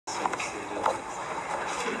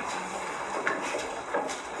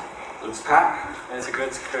It's packed. It's a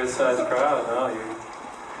good sized crowd. No,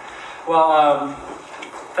 well,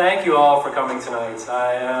 thank you all for coming tonight.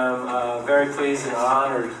 I am very pleased and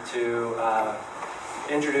honored to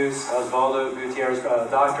introduce Osvaldo Gutierrez,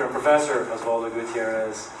 Dr. and Professor Osvaldo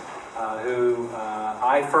Gutierrez, who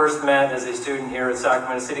I first met as a student here at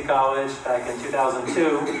Sacramento City College back in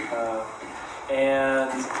 2002,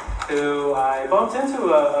 and who I bumped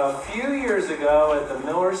into a few years ago at the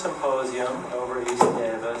Miller Symposium over at UC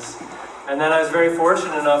Davis. And then I was very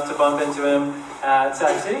fortunate enough to bump into him at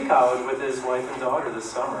Sac City College with his wife and daughter this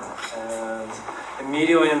summer. And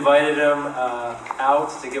immediately invited him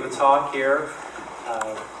out to give a talk here.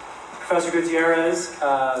 Professor Gutierrez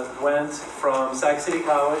went from Sac City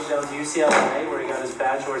College down to UCLA, where he got his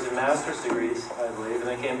bachelor's and master's degrees, I believe, and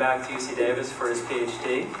then came back to UC Davis for his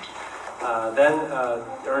PhD. Then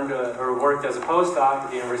worked as a postdoc at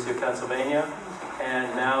the University of Pennsylvania,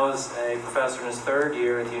 and now is a professor in his third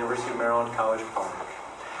year at the University of Maryland, College Park.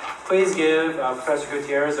 Please give Professor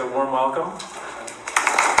Gutierrez a warm welcome.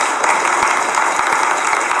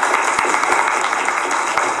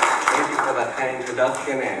 Thank you for that kind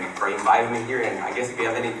introduction and for inviting me here. And I guess if you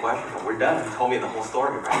have any questions, we're done. You told me the whole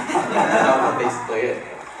story, right? That's basically it.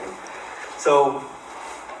 So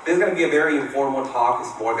this is going to be a very informal talk.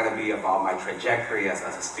 It's more going to be about my trajectory as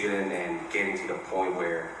a student and getting to the point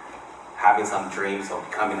where having some dreams of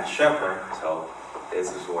becoming a shepherd. So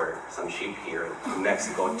this is where some sheep here in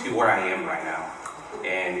Mexico to where I am right now.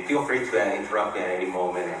 And feel free to interrupt me at any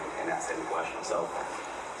moment and ask any questions. So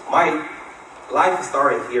my life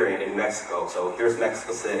started here in Mexico. So here's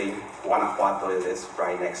Mexico City. Guanajuato is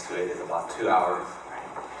right next to it. It's about 2 hours. Right?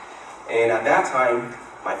 And at that time,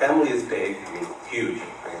 my family is big, I mean huge.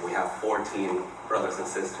 Right? We have 14 brothers and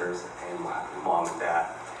sisters and my mom and dad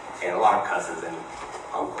and a lot of cousins and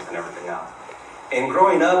uncles and everything else. And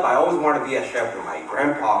growing up, I always wanted to be a shepherd. My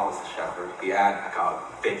grandpa was a shepherd. He had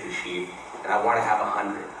about 50 sheep, and I wanted to have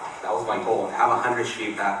 100. That was my goal, to have 100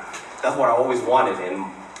 sheep. That's what I always wanted.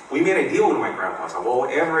 And we made a deal with my grandpa. So, well,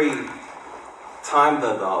 every time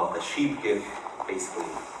the sheep give basically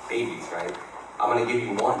babies, right? I'm gonna give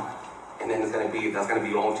you one, and then that's gonna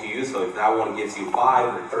belong to you. So if that one gives you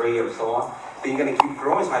 5 or 3 or so on, then you're gonna keep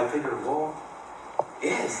growing. So I figured, well,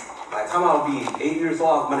 yes. By the time I'll be 8 years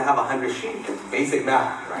old, I'm going to have 100 sheep. Basic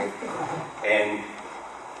math, right? And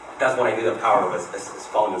that's when I knew the power of his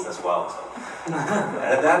bonus as well. So. And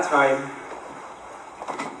at that time,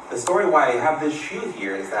 the story why I have this shoe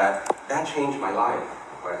here is that changed my life,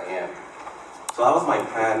 where I am. So that was my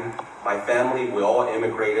plan. My family, we all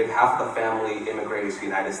immigrated. Half the family immigrated to the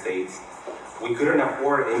United States. We couldn't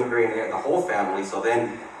afford immigrating the whole family, so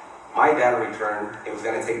then my dad returned. It was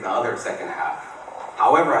going to take the other second half.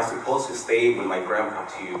 However, I was supposed to stay with my grandpa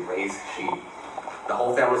to raise sheep. The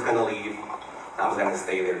whole family was going to leave. I was going to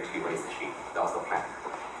stay there to raise the sheep. That was the plan.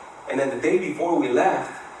 And then the day before we left,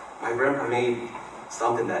 my grandpa made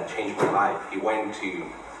something that changed my life. He went to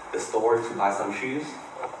the store to buy some shoes.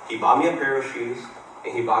 He bought me a pair of shoes,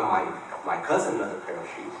 and he bought my cousin another pair of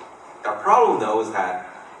shoes. The problem, though, is that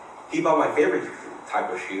he bought my favorite type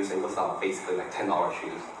of shoes. It was basically like $10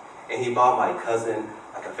 shoes. And he bought my cousin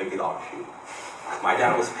like a $50 shoe. My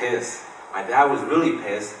dad was pissed. My dad was really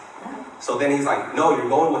pissed. So then he's like, no, you're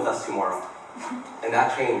going with us tomorrow. And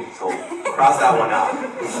that changed, so cross that one out.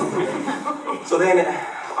 So then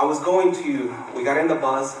we got in the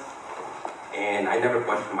bus, and I never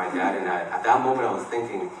questioned my dad. And at that moment I was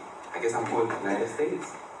thinking, I guess I'm going to the United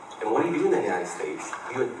States. And what do you do in the United States?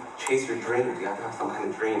 You chase your dreams, you have to have some kind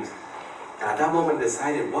of dreams. And at that moment I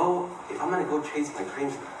decided, well, if I'm gonna go chase my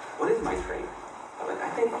dreams, what is my dream? I was like, I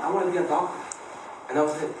think I want to be a doctor. And that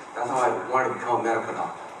was it. That's how I wanted to become a medical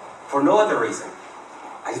doctor. For no other reason.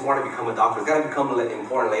 I just wanted to become a doctor. It's got to become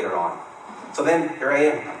important later on. So then, here I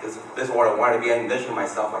am. This is what I wanted to be. I envisioned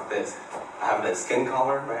myself like this. I have the skin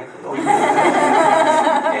color, right?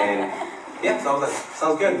 And yeah, so I was like,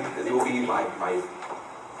 sounds good. It will be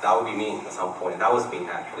that would be me at some point. That was me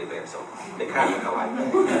actually there, so they kind of look alike.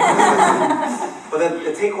 But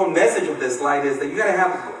the take-home message of this slide is that you gotta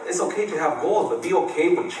have, it's okay to have goals, but be okay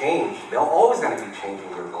with change. They're always gonna be changing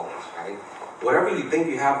your goals, right? Whatever you think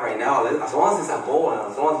you have right now, as long as it's a goal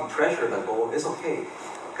and as long as you treasure that goal, it's okay.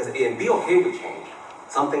 And be okay with change.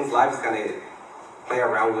 Some things life is gonna play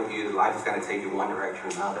around with you, life is gonna take you one direction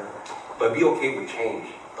or another. But be okay with change.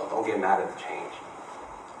 Don't get mad at the change.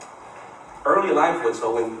 Early life was,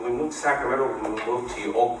 so when we moved to Sacramento, we moved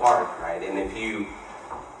to Oak Park, right? And if you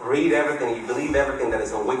read everything, you believe everything that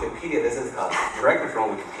is on Wikipedia, this is directly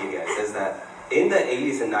from Wikipedia. It says that in the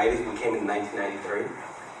 80s and 90s, we came in 1993,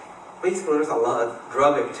 basically there's a lot of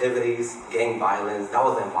drug activities, gang violence. That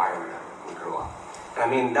was the environment we grew up. And I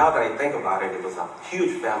mean, now that I think about it, it was a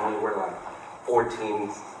huge family. We're like 14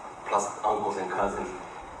 plus uncles and cousins.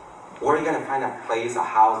 Where are you gonna find a place, a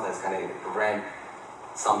house that's gonna rent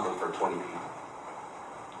something for 20 people?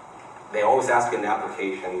 They always ask you in the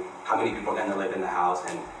application how many people are gonna live in the house,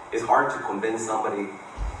 and it's hard to convince somebody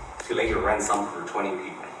to let you rent something for 20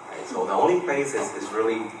 people. Right? So the only place is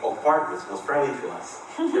really Oak Park, which was friendly to us.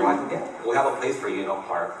 They're like, yeah, we have a place for you in Oak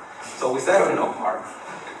Park. So we settled in Oak Park.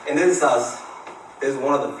 And this is us. This is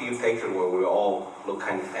one of the few pictures where we all look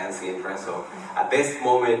kind of fancy and dressed. So at this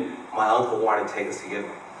moment, my uncle wanted to take us to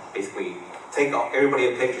basically take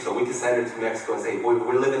everybody a picture so we could send it to Mexico and say,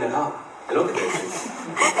 we're living it up. And look at this. It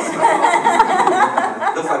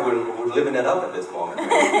looks like we're living it up at this moment.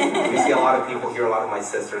 We see a lot of people here, a lot of my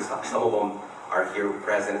sisters. Some of them are here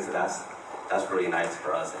present, so that's really nice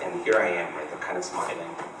for us. And here I am, right, they're kind of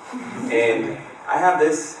smiling. And I have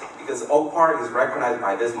this, because Oak Park is recognized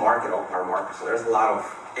by this market, Oak Park Market. So there's a lot of,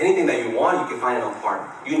 anything that you want, you can find in Oak Park.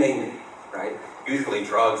 You name it, right? Usually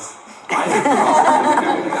drugs,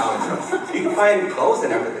 everything else. So you can find clothes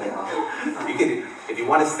and everything else. You can, if you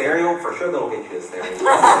want a stereo, for sure they'll get you a stereo.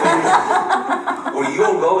 Or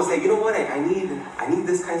you'll go and say, you know what, I need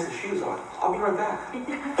this kinds of shoes. I'll be right back. And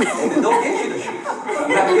then they'll get you the shoes. I'm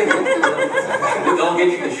not kidding. They'll get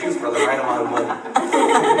you the shoes for the right amount of money.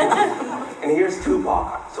 And here's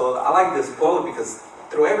Tupac. So I like this quote because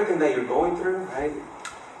through everything that you're going through, right,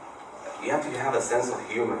 you have to have a sense of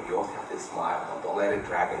humor. You also have to smile. Don't let it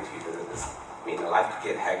drag into you. I mean, life could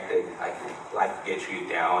get hectic. Life could get you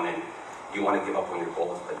down, and you want to give up on your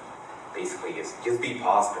goals. But basically, it's just be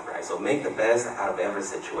positive, right? So make the best out of every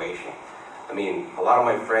situation. I mean, a lot of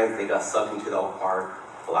my friends, they got sucked into the Oak Park.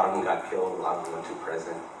 A lot of them got killed. A lot of them went to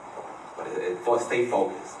prison. But stay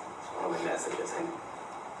focused. It's one of my messages.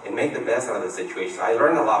 And make the best out of the situation. I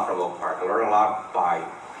learned a lot from Oak Park. I learned a lot by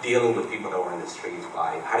dealing with people that were in the streets,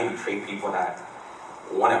 by how do you treat people that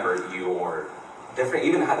want to hurt you, or different,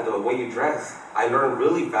 even how the way you dress. I learned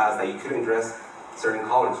really fast that you couldn't dress certain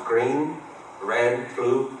colors. Green, red,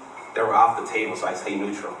 blue, they were off the table, so I stay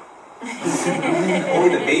neutral. Only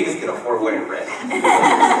the babies can afford wearing red.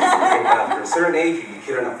 After a certain age, you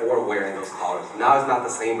couldn't afford wearing those colors. Now it's not the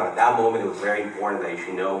same, but at that moment it was very important that you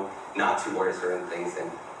should know not to wear certain things. And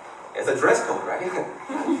it's a dress code, right? You can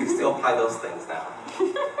still apply those things now.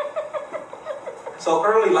 So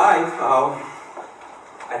early life,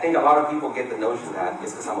 I think a lot of people get the notion that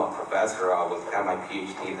just because I'm a professor, I was got my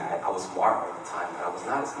PhD, that I was smart all the time, but I was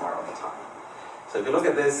not smart all the time. So if you look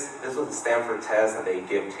at this was the Stanford test that they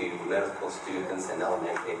give to medical students in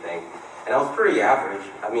elementary, I think. And I was pretty average.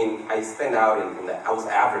 I mean, I spent out I was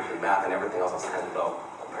average in math, and everything else was kind of low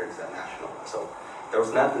compared to the national. So there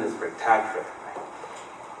was nothing that's spectacular.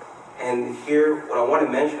 And here, what I want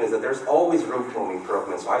to mention is that there's always room for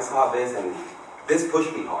improvement. So I saw this, and this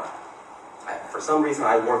pushed me hard. For some reason,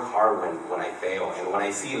 I work hard when I fail, and when I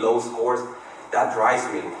see low scores, that drives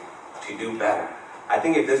me to do better. I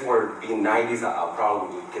think if this were being 90s, I'll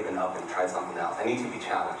probably have given up and tried something else. I need to be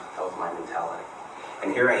challenged. That was my mentality.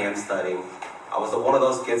 And here I am studying. I was one of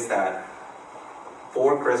those kids that,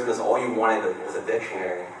 for Christmas, all you wanted was a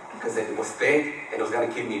dictionary, because it was thick and it was going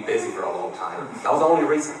to keep me busy for a long time. That was the only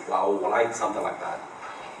reason why I would like something like that.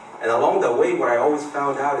 And along the way, what I always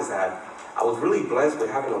found out is that I was really blessed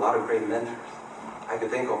with having a lot of great mentors. I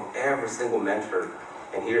could think of every single mentor,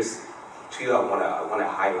 and here's two I want to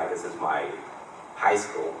highlight. This is my high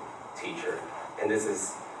school teacher, and this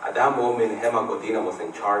is, at that moment, Emma Godina was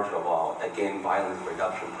in charge of a gang violence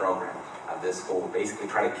reduction program at this school, basically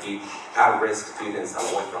trying to keep at-risk students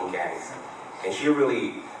away from gangs. And she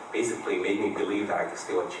really basically made me believe that I could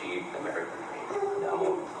still achieve the American dream at that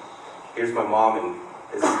moment. Here's my mom, and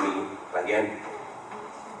this is me. Again,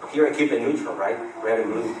 here I keep it neutral, right? Red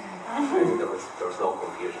and blue. There was no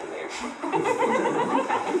confusion there.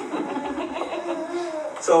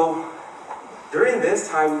 So during this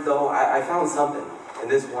time, though, I found something, and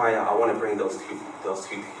this is why I want to bring those two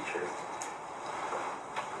teachers.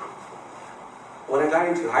 When I got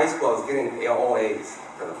into high school, I was getting all A's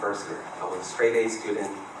for the first year. I was a straight A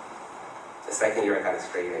student. The second year, I got a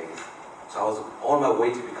straight A's. So I was on my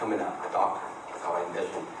way to becoming a doctor. That's how I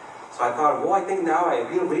envisioned. So I thought, well, I think now I've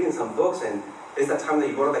been reading some books, and it's that time that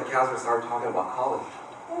you go to the counselor and start talking about college.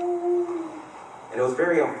 And it was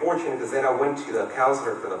very unfortunate, because then I went to the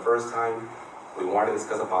counselor for the first time. We wanted to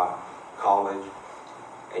discuss about college.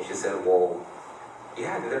 And she said, well,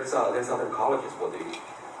 yeah, there's other colleges. Well,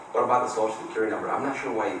 what about the social security number? I'm not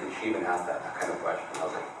sure why she even asked that kind of question. I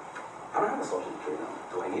was like, I don't have a social security number.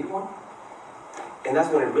 Do I need one? And that's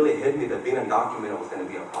when it really hit me that being undocumented was going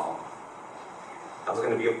to be a problem. That was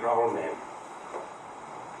going to be a problem, man.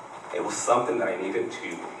 It was something that I needed to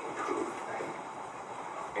improve. Right?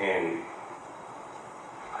 And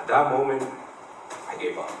at that moment, I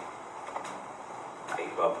gave up. I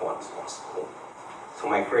gave up on school. So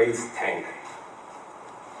my grades tanked.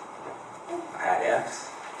 I had F's,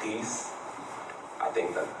 D's. I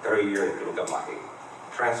think the third year, if you look at my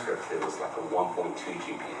transcript, it was like a 1.2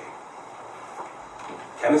 GPA.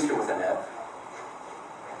 Chemistry was an F.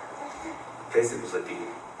 Physics was a D.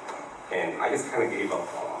 And I just kind of gave up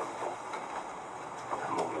on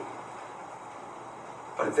that moment.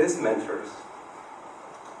 But these mentors,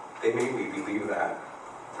 they made me believe that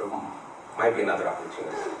there might be another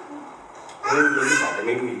opportunity. They made me believe that. They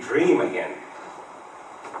made me dream again.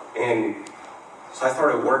 And so I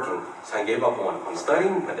started working. So I gave up on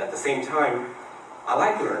studying, but at the same time, I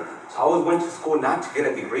like to learn. So I always went to school not to get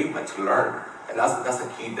a degree, but to learn. And that's a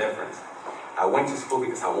key difference. I went to school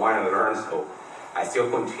because I wanted to learn, so I still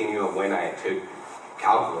continue when I took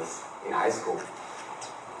calculus in high school.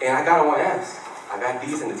 And I got all F's. I got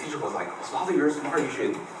D's, and the teacher was like, Osvaldo, you're smart, you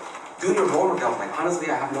should do your homework. I was like, honestly,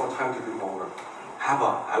 I have no time to do homework.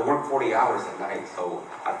 I work 40 hours at night, so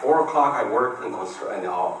at 4 o'clock I work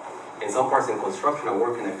in some parts in construction, I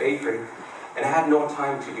work in a bakery, and I had no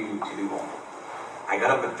time to do homework. I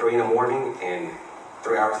got up at 3 in the morning, and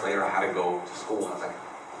 3 hours later I had to go to school. I was like,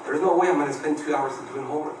 there's no way I'm going to spend 2 hours doing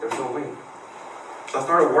homework. There's no way. So I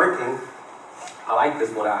started working. I like this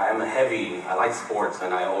one. I like sports,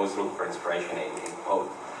 and I always look for inspiration in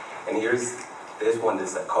quotes. And here's this one.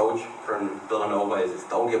 This a coach from Villanova is,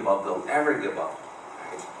 don't give up. Don't ever give up.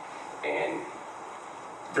 Right? And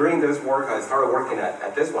during this work, I started working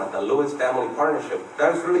at this one, the Lewis Family Partnership.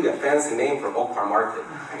 That was really a fancy name for Oak Park Market.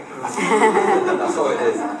 That's all it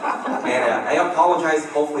is. And I apologize,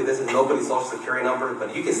 hopefully this is nobody's social security number,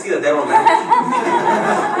 but you can see the devil magic.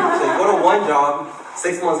 So you go to one job,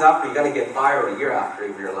 6 months after, you're going to get fired, or a year after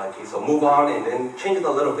if you're lucky. So move on and then change it a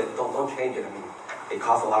little bit. Don't change it. I mean, it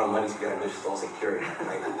costs a lot of money to get a new social security.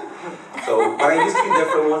 Right? So, but I used to be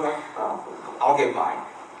different ones, like, I'll get by.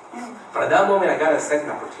 But at that moment, I got a second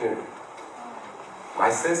opportunity.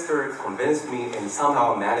 My sister convinced me and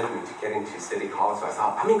somehow managed me to get into City College. So I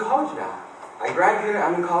thought, I'm in college now. I graduated,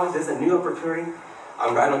 I'm in college, there's a new opportunity.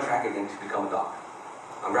 I'm right on track again to become a doctor.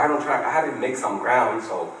 I'm right on track. I had to make some ground,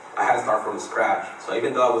 so I had to start from scratch. So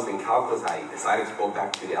even though I was in calculus, I decided to go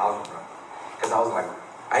back to the algebra. Because I was like,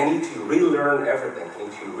 I need to relearn everything. I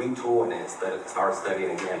need to retool and then start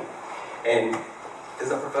studying again. And this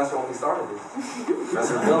is a professor when we started this,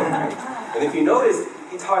 Professor Miller, right? And if you notice,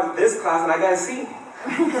 he taught this class and I got a C.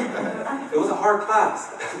 It was a hard class.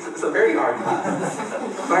 It's a very hard class.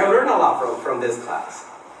 But I learned a lot from this class.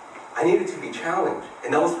 I needed to be challenged.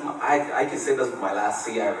 And that was, I can say this was my last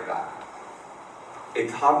C I ever got. It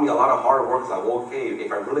taught me a lot of hard work. Like, well, okay,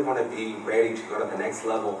 if I really want to be ready to go to the next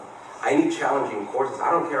level, I need challenging courses. I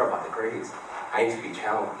don't care about the grades. I need to be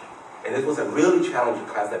challenged. And this was a really challenging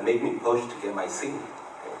class that made me push to get my C.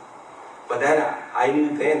 But then I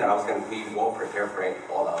knew then that I was going to be well prepared for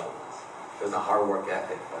all the other ones. It was a hard work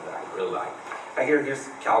ethic one that I really liked. Here's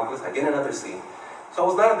calculus, I get another C. So I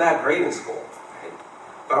was not that great in school, right?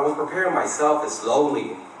 But I was preparing myself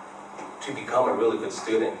slowly to become a really good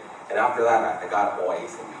student. And after that, I got all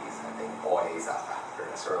A's and B's. I think all A's after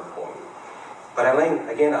a certain point. But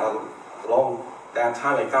along that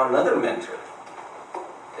time, I found another mentor.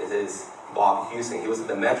 This is Bob Houston. He was at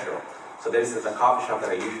the Metro. So this is a coffee shop that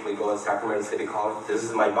I usually go to Sacramento City College. This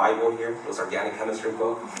is my Bible here, this organic chemistry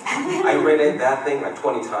book. I read that thing like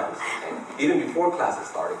 20 times, and even before classes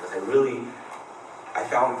started, because I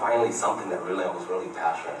found finally something that I was really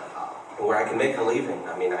passionate about, and where I can make a living.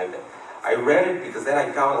 I mean, I read it because then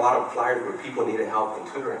I found a lot of flyers where people needed help in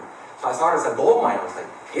tutoring. So I saw it as a gold mine. I was like,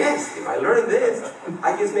 yes, if I learn this,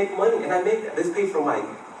 I can make money, and I make that. This pays for my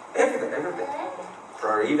everything.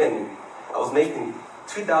 For even, I was making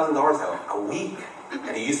 $2,000 a week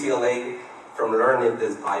at UCLA from learning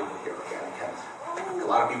this Bible here, organic chemistry. A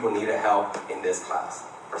lot of people needed help in this class.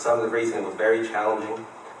 For some of the reason, it was very challenging.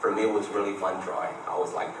 For me, it was really fun drawing. I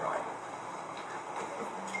always liked drawing.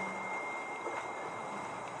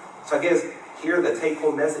 So I guess here the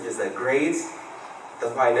take-home message is that grades,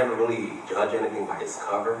 that's why I never really judge anything by its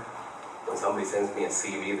cover. When somebody sends me a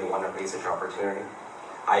CV, they want a research opportunity,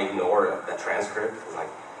 I ignore the transcript. It's like,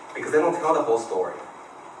 because they don't tell the whole story.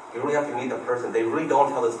 You really have to meet the person. They really don't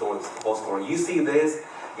tell the whole story. You see this,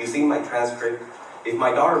 you see my transcript. If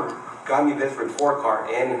my daughter got me this report card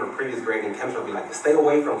and her previous grade in chemistry, I'd be like, stay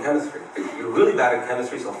away from chemistry. You're really bad at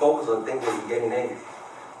chemistry, so focus on things where you're getting A's.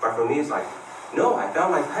 But for me, it's like, no, I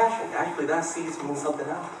found my passion. Actually, that C means something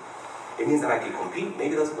else. It means that I can compete.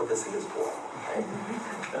 Maybe that's what the C is for.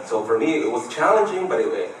 Right? So for me, it was challenging, but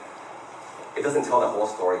it doesn't tell the whole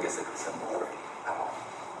story, I guess it's simple already at all.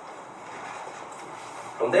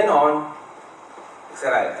 From then on, like I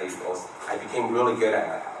said, I became really good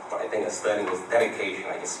at what I think of studying was dedication.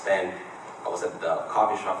 I was at the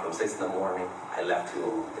coffee shop from 6 in the morning. I left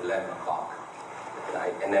till 11 o'clock.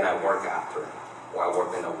 And then I work after, or I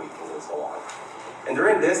work in the weekends and so on. And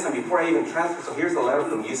during this time, before I even transferred, so here's a letter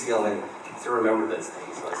from UCLA. I still remember this day,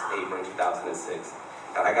 so it's April 2006.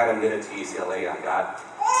 And I got admitted to UCLA.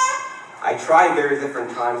 I tried various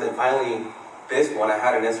different times, and finally, this one, I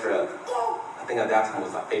had an extra, I think at that time it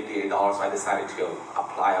was like $58, so I decided to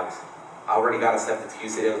apply. I already got accepted to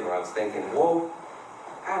UCLA, where I was thinking, whoa,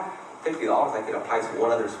 I have $50, I could apply to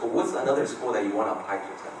one other school. What's another school that you want to apply to?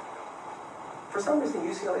 For some reason,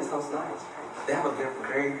 UCLA sounds nice. They have a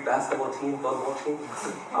great basketball team, football team.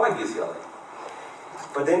 I like UCLA.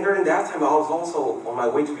 But then during that time, I was also on my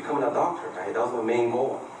way to becoming a doctor, right? That was my main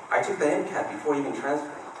goal. I took the MCAT before even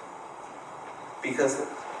transferring. Because,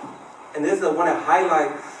 and this is the one that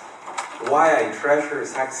highlights why I treasure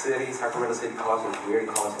Sac City, Sacramento City College, and community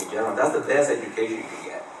college in general. That's the best education you can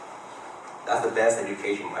get. That's the best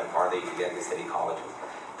education by far that you can get in city colleges.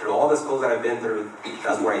 Through all the schools that I've been through,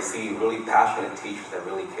 that's where I see really passionate teachers that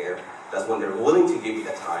really care. That's when they're willing to give you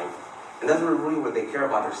the time. And that's really what they care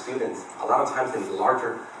about their students. A lot of times in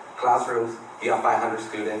larger classrooms, you have 500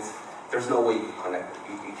 students. There's no way you can connect.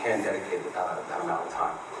 You can't dedicate that amount of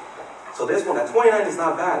time. So this one, at 29 is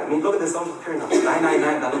not bad. I mean, look at the social security number,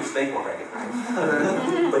 999, that looks fake already, right?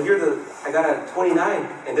 But here, I got a 29,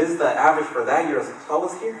 and this is the average for that year. So I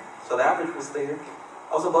was here. So the average was there.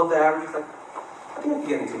 I was above the average. Like, I think I can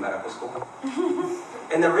get into medical school.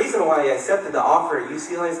 And the reason why I accepted the offer at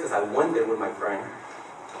UCLA is because I went there with my friend.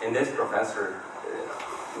 And this professor,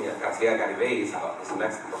 Garcia Garibay, is a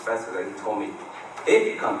Mexican professor, that he told me, if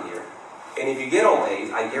you come here, and if you get all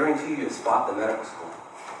A's, I guarantee you a spot in medical school.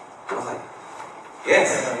 I was like, yes.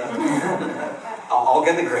 I'll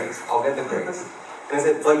get the grades. I'll get the grades. And I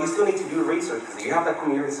said, but you still need to do research, because you have that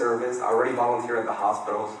community service. I already volunteer at the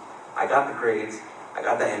hospitals. I got the grades. I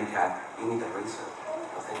got the MCAT. You need the research. I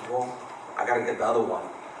was like, well, I got to get the other one.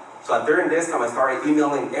 So during this time, I started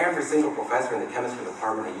emailing every single professor in the chemistry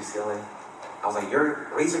department at UCLA. I was like, your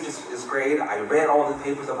research is great. I read all the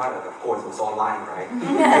papers about it. Of course, it was all lying, right?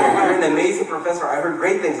 You're an amazing professor. I heard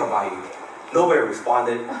great things about you. Nobody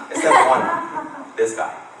responded except one, this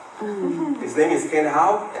guy. His name is Ken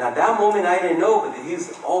Howe, and at that moment I didn't know, but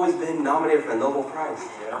he's always been nominated for a Nobel Prize.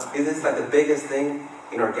 This is like the biggest thing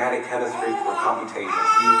in organic chemistry for computation.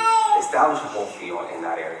 He established a whole field in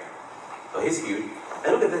that area. So he's huge.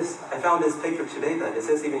 And look at this. I found this paper today that it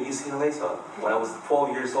says even UCLA, so when I was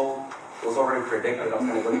 12 years old, it was already predicted I was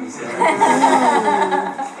going to go to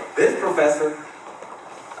UCLA. This professor,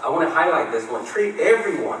 I want to highlight this one. Treat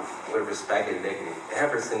everyone with respect and dignity,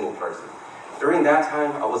 every single person. During that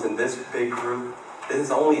time, I was in this big group. This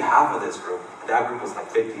is only half of this group. That group was like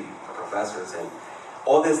 50 professors, and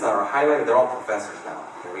all this that are highlighted, they're all professors now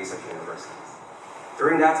in research universities.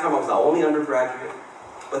 During that time, I was the only undergraduate,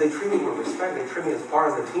 but they treat me with respect. They treat me as far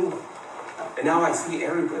as the team. And now I see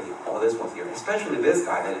everybody, oh, this one's here, especially this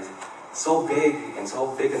guy that is so big and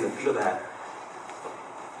so big in the field that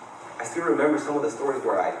I still remember some of the stories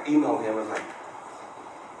where I emailed him. I was like,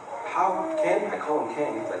 how, Ken? I call him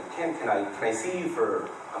Ken. He's like, Ken, can I see you for,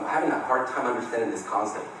 I'm having a hard time understanding this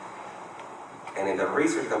concept. And in the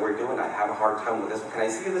research that we're doing, I have a hard time with this one. Can I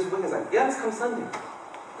see you this week? He's like, yeah, let's come Sunday. I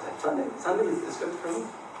was like, Sunday? Sunday is good for me.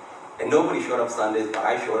 And nobody showed up Sundays, but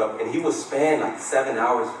I showed up, and he would spend like 7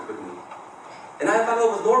 hours with me. And I thought that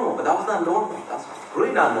was normal, but that was not normal. That's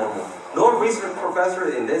really not normal. No research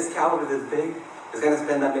professor in this caliber this big is going to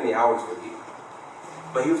spend that many hours with you.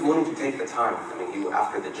 But he was willing to take the time. I mean, he would,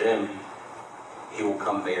 after the gym, he would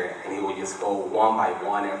come there, and he would just go one by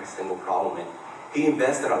one every single problem. And he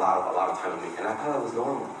invested a lot of time with me, and I thought that was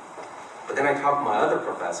normal. But then I talked to my other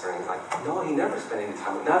professor, and he's like, no, he never spent any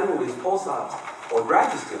time with me, not even with his postdocs or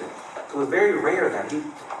graduate students. So it was very rare that he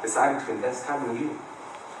decided to invest time in you.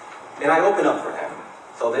 And I opened up for him.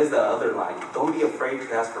 So there's the other line. Don't be afraid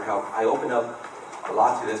to ask for help. I opened up a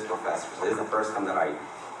lot to this professor. So this is the first time that I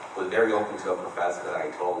was very open to a professor that I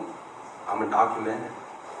told him, I'm undocumented.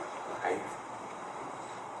 Right?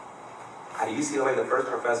 At UCLA, the first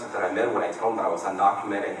professor that I met, when I told him that I was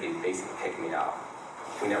undocumented, he basically kicked me out.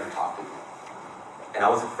 We never talked to him. And I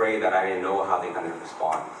was afraid that I didn't know how they're going to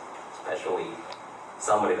respond, especially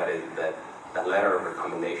somebody that letter of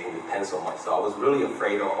recommendation depends so much. So I was really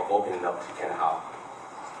afraid of opening up to Ken Howe.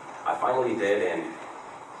 I finally did, and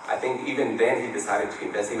I think even then he decided to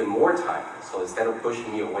invest even more time. So instead of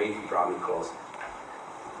pushing me away, he brought me closer.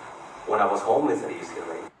 When I was homeless at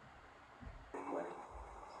UCLA, money.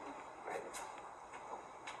 Right?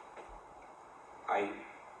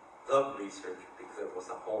 loved research because it was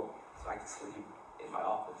a home, so I could sleep in my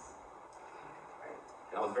office. Right?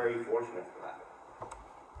 And I was very fortunate for that.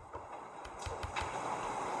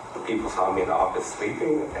 People saw me in the office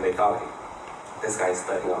sleeping, and they thought, this guy's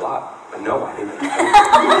studying a lot. But no, I didn't.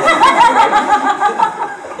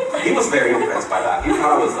 He was very impressed by that. He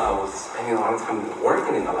thought I was spending a lot of time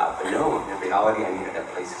working in the lab, but no, in reality, I needed a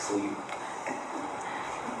place to sleep.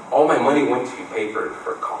 All my money went to pay for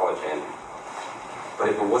college, but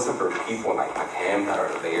if it wasn't for people like him that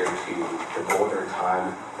are there to devote their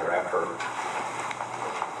time, their effort,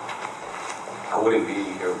 I wouldn't be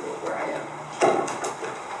here where I am.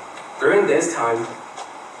 During this time,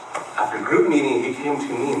 after group meeting, he came to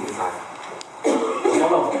me and he's like,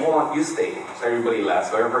 hold on, you stay. So everybody left.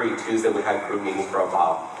 So every Tuesday we had group meetings for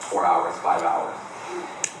about 4 hours, 5 hours.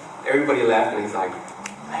 Everybody left and he's like,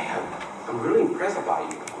 man, I'm really impressed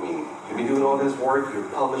about you. I mean, you've been doing all this work, you're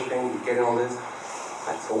publishing, you're getting all this.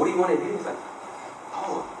 Like, so what do you want to do? He's like,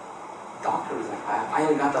 oh, doctor. He's like, I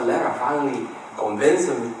finally got the letter. I finally convinced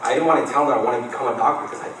him. I didn't want to tell him that I wanted to become a doctor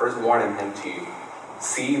because I first wanted him to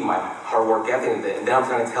see my hard work ethic, and then I was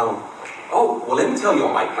going to tell him, oh, well, let me tell you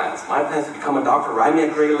all my plans. My plan is to become a doctor, write me a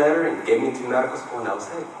great letter, and get me into medical school, and that was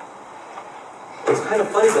it. It was kind of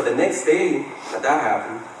funny, but the next day that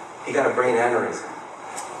happened, he got a brain aneurysm.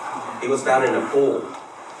 He was found in a pool.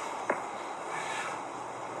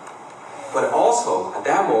 But also, at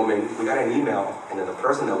that moment, we got an email, and then the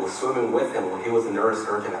person that was swimming with him, he was a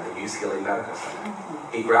neurosurgeon at the UCLA Medical Center.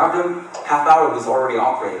 He grabbed him, half hour, he was already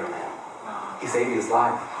operating on him. He saved his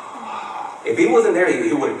life. If he wasn't there,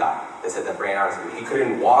 he would have died. They said that brain aneurysm. He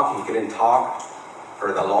couldn't walk, he couldn't talk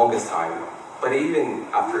for the longest time. But even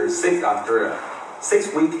after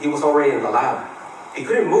 6 weeks, he was already in the lab. He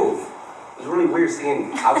couldn't move. It was really weird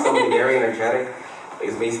seeing how somebody very energetic. He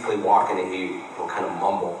was basically walking and he would kind of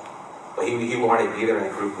mumble. But he wanted to be there in the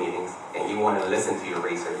group meetings and he wanted to listen to your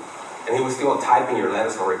research. And he was still typing your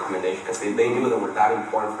letters of recommendation because they knew they were that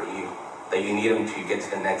important for you, that you need them to get to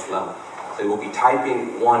the next level. So he will be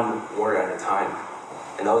typing one word at a time.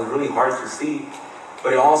 And that was really hard to see,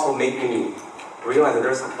 but it also made me realize that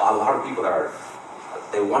there's a lot of people that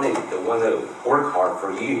they want to work hard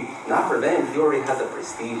for you, not for them. He already has the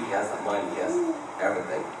prestige, he has the money, he has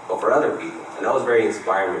everything, but for other people. And that was very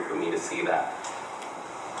inspiring for me to see that.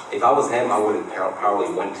 If I was him, I would have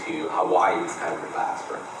probably went to Hawaii and just kind of relaxed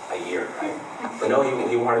for a year, right? But no,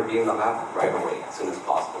 he wanted to be in the lab right away, as soon as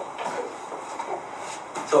possible.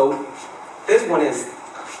 So this one is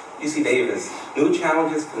UC Davis, new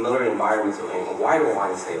challenges, familiar environments. And why do I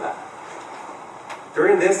want to say that?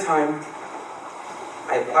 During this time,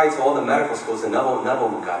 I applied to all the medical schools and none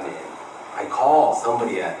of them got in. I called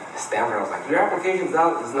somebody at Stanford. I was like, your application is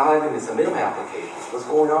not even submitted my application. What's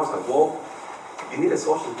going on? I was like, well, you need a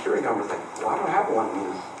social security number. I was like, well, I don't have one. I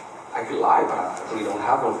mean, I could lie, but I really don't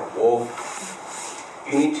have one. I was like, well,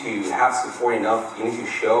 you need to have support enough. You need to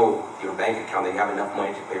show your bank account that you have enough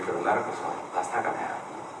money to pay for the medical school. That's not going to happen.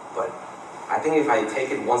 But I think if I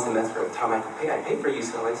take it one semester at a time, I pay for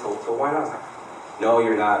UCLA, so why not? I was like, no,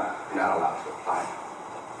 you're not allowed to apply.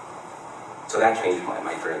 So that changed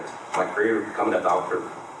my dreams. My career, becoming a doctor,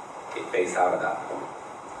 it phased out at that point.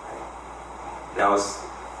 And I was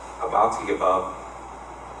about to give up.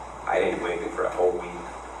 I didn't do anything for a whole week.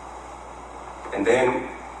 And then,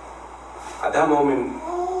 at that moment,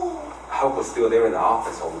 help was still there in the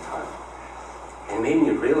office all the time. And it made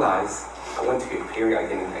me realize, I went to a period,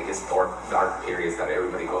 again, I guess dark periods that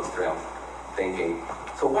everybody goes through. I was thinking,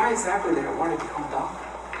 so why exactly did I want to become a doctor?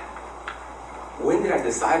 When did I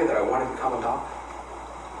decide that I wanted to become a doctor?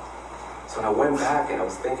 So when I went back and I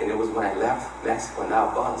was thinking, it was when I left Mexico and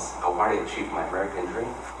that bus, I wanted to achieve my American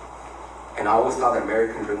dream. And I always thought the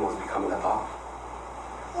American dream was becoming a doctor.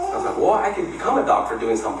 I was like, well, I could become a doctor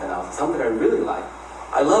doing something else, something I really like.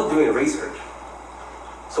 I love doing research.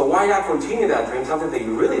 So why not continue that dream, something that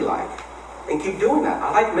you really like, and keep doing that?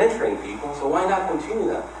 I like mentoring people, so why not continue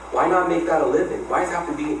that? Why not make that a living? Why does it have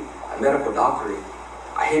to be a medical doctorate?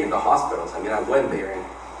 I hated the hospitals. I mean, I went there and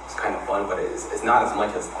it's kind of fun, but it's not as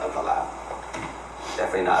much as the lab.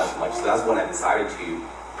 Definitely not as much. So that's when I decided to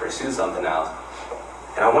pursue something else.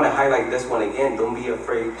 And I want to highlight this one again. Don't be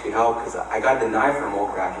afraid to help, because I got denied from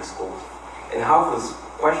all graduate schools. And Health was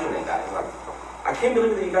questioning that. He's like, I can't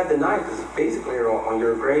believe that you got denied, because basically on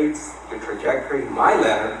your grades, your trajectory, my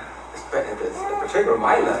letter, in particular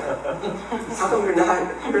my letter, how come you're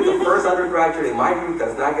the first undergraduate in my group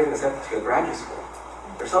that's not getting accepted to a graduate school?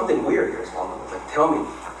 There's something weird here, Osvaldo. It's like, tell me.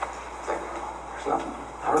 It's like, there's nothing.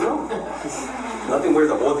 I don't know. Nothing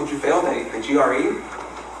weird. Well, did you fail the GRE?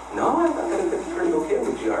 No, I thought that it's pretty okay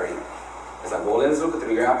with GRE. It's like, well, let's look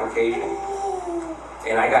through your application.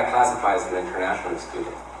 And I got classified as an international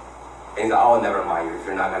student. And he's like, oh, never mind,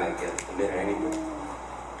 you're not gonna get admitted anyway.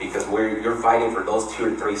 Because you're fighting for those 2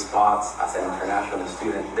 or 3 spots as an international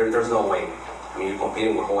student. There's no way. I mean, you're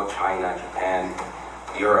competing with whole China, Japan,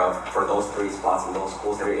 Europe for those 3 spots in those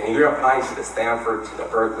schools. And you're applying to the Stanford, to the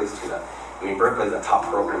Berkeley's, Berkeley is the top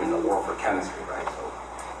program in the world for chemistry, right? So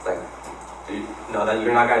it's like, no, that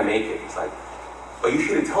you're not gonna make it. It's like, but you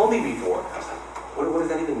should have told me before. I was like, what does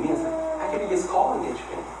that even mean? It's like, how can you just call and get you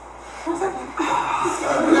in? I was like,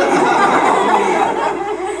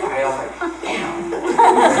 damn.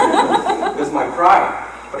 It was my pride.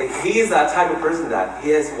 But he's that type of person that he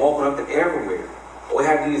has woken up to everywhere. All we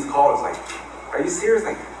have to do is call. It's like, are you serious?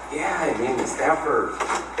 Like, yeah, I mean, Stanford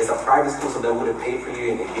is a private school, so they would have paid for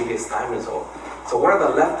you and they give you a stipend. So what are the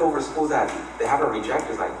leftover schools that they haven't rejected?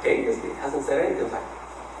 It's like, Davis, he hasn't said anything. It's like,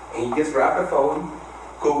 and he just grab the phone,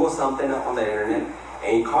 Google something on the internet,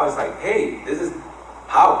 and he calls like, hey, this is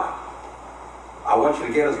Howard. I want you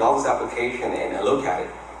to get Osvaldo's application and look at it.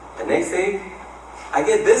 The next day, I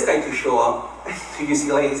get this guy to show up to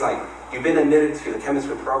UCLA. He's like, you've been admitted to the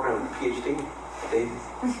chemistry program, PhD. Davis.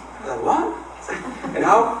 I'm like, what? And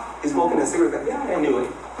how? He's smoking a cigarette. Like, yeah, I knew it.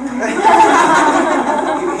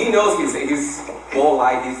 he knows his whole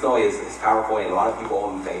life. He knows he's powerful, and a lot of people owe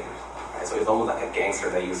him favors. Right? So he's almost like a gangster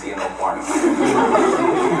that you see in Oak Park.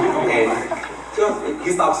 And so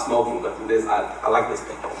he stopped smoking, but this I like this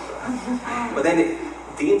picture. But then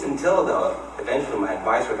Dean Tantillo, eventually my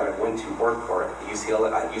advisor that I went to work for at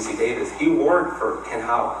UC Davis, he worked for Ken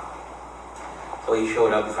Howard. So he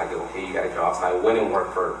showed up. He's like, okay, you got a job. So I went and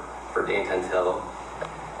worked for Dean Tantillo.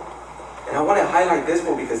 And I want to highlight this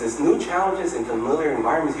one because it's new challenges in familiar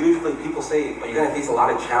environments. Usually people say, well, you're going to face a lot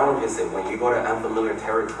of challenges when you go to unfamiliar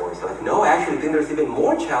territories. So like, no, I actually think there's even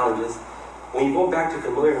more challenges when you go back to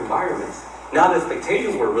familiar environments. Now the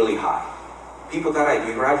expectations were really high. People thought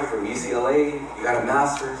you graduate from UCLA, you got a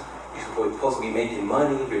master's, you're supposed to be making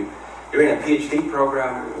money, you're in a PhD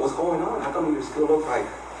program. What's going on? How come you still look like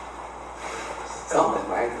something,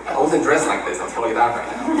 right? I wasn't dressed like this, I'll tell you that right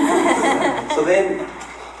now. So then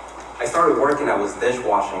I started working. I was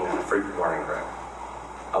dishwashing at a Freeport Garden Grove.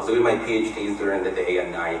 I was doing my PhDs during the day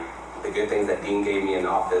and night. The good thing is that Dean gave me an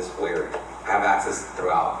office where I have access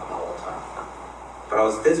throughout the whole time. But I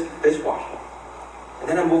was dishwashing. And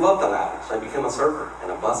then I moved up the ladder, so I became a server and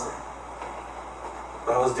a busser.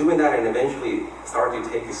 But I was doing that and eventually started to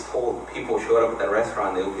take its toll. People showed up at the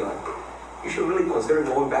restaurant, they would be like, you should really consider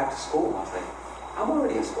going back to school. I was like, I'm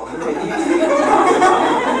already in school.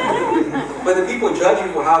 But the people judge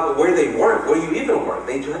you for where they work, where you even work.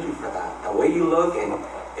 They judge you for that. The way you look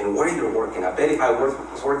and where you're working. I bet if I was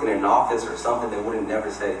working in an office or something, they would have never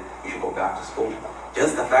said you should go back to school.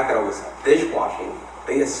 Just the fact that I was dishwashing,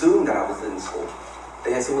 they assumed that I was in school.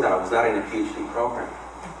 They assumed that I was not in a PhD program.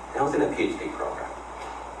 And I was in a PhD program.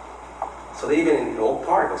 So they even in Oak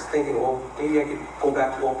Park, I was thinking, well, maybe I could go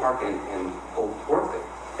back to Oak Park and go work there.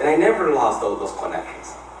 And I never lost those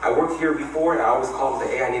connections. I worked here before, and I always call and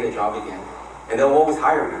say, hey, I need a job again. And they'll always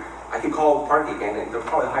hire me. I could call Park again, and they'll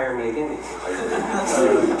probably hire me again.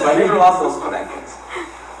 So I never lost those connections.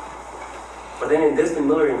 But then in this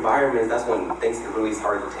familiar environment, that's when things really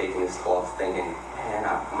started to take its toll. I was thinking, man,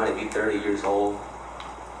 I'm going to be 30 years old.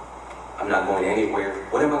 I'm not going anywhere.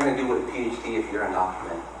 What am I going to do with a PhD if you're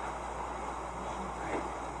undocumented? Right?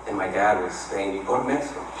 And my dad was saying, you go to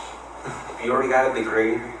Mexico. If you already got a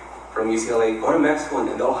degree from UCLA, go to Mexico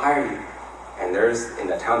and they'll hire you. And in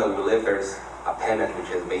the town that we live, there's a Pemex,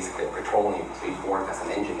 which is basically petroleum. So you work as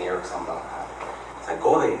an engineer or something like that. So I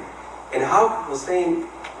go there. And Howard was saying,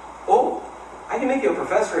 oh, I can make you a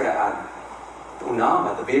professor at UNAM,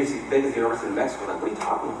 at the biggest university in Mexico. Like, what are you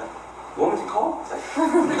talking about? You want me to call? It's like,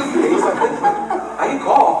 he's like, I can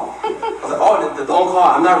call. I was like, oh, don't call.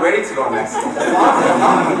 I'm not ready to go to Mexico.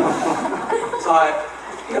 So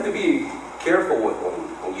you have to be careful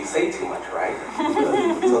when you say too much, right?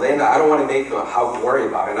 So then I don't want to make how worry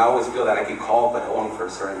about it. And I always feel that I can call, but only for a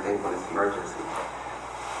certain thing when it's an emergency.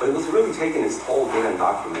 But it was really taking its toll being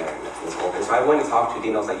undocumented. So I went and talked to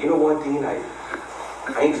Dean. I was like, you know what, Dean? I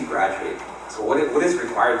need to graduate. So what is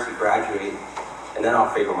required to graduate? And then I'll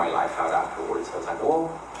figure my life out afterwards. So I was like,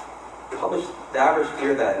 well, the average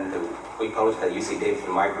year that we published at UC Davis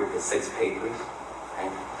in my group is 6 papers.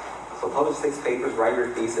 Right? So publish 6 papers, write your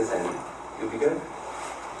thesis, and you'll be good.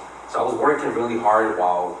 So I was working really hard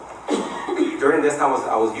while, during this time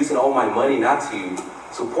I was using all my money not to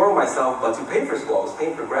support myself, but to pay for school. I was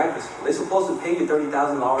paying for graduate school. They're supposed to pay you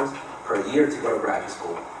 $30,000 per year to go to graduate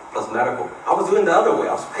school, plus medical. I was doing the other way.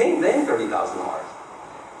 I was paying them $30,000.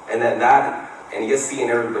 And then and just seeing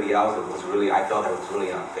everybody else, I felt that it was really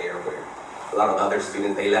unfair where a lot of the other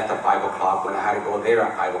students, they left at 5 o'clock when I had to go there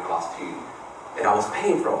at 5 o'clock too. And I was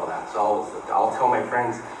paying for all that. So I'll tell my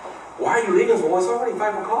friends, why are you leaving? Well, it's already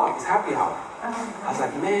 5 o'clock, it's happy hour. I was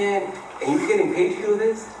like, man, and you're getting paid to do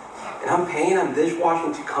this? And I'm paying, I'm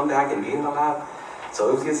dishwashing to come back and be in the lab. So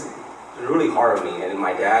it was just really hard on me. And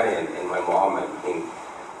my dad and my mom, I mean,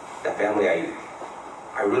 that family,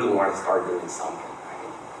 I really wanted to start doing something.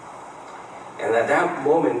 Right? And at that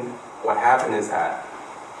moment, what happened is that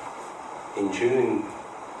in June,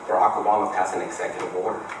 Barack Obama passed an executive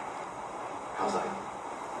order. I was like,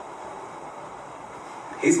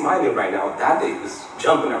 he's smiling right now. That day he was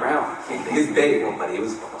jumping around. His day, but he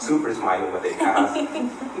was super smiling when they passed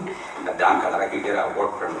a DACA that I could get a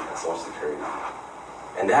work permit at Social Security.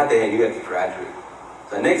 And that day I knew I could graduate.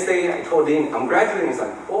 So the next day I told Dean, I'm graduating. He's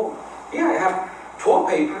like, oh, yeah, I have 12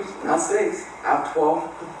 papers, not 6. I have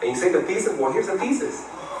 12. And you say the thesis, well, here's the thesis.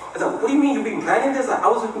 I was like, what do you mean you've been planning this? I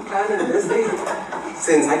was been planning this day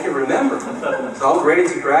since I can remember. So I was ready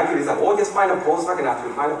to graduate. He's like, oh, just find a postdoc, and after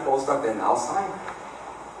you find a postdoc, then I'll sign.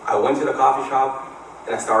 I went to the coffee shop,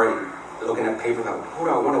 and I started looking at papers, like, who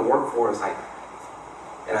do I want to work for? It's like,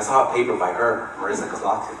 and I saw a paper by her, Marissa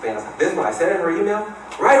Kozlowski's fan. I was like, this one. I sent in her email.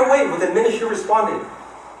 Right away, within minutes, she responded.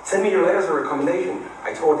 Send me your letters of recommendation.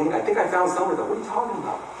 I told Dean, I think I found somebody. Like, what are you talking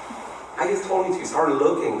about? I just told me to. Started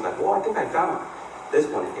looking. Like, well, I think I found this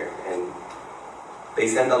one here. And they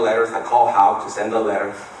send the letters. I call Hal to send the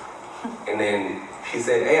letter. And then she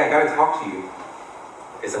said, hey, I got to talk to you.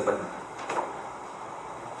 I said, but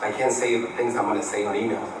I can't say the things I'm going to say on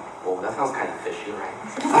email. Well, that sounds kind of fishy, right?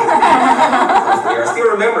 I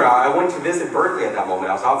still remember, I went to visit Berkeley at that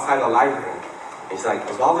moment. I was outside the library. And she's like,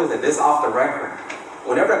 Osvaldo, said this off the record.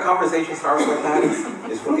 Whenever a conversation starts like that,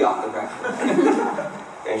 it's really off the record.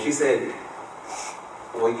 And she said,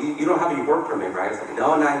 well, you don't have your work permit, right? I was like,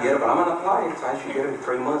 no, not yet, but I'm going to apply. So I should get it in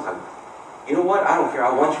 3 months. I'm, you know what? I don't care.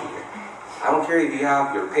 I want you here. I don't care if you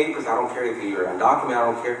have your papers. I don't care if you're undocumented. I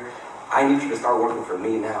don't care. I need you to start working for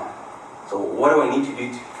me now. So what do I need to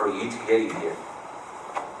do for you to get you here?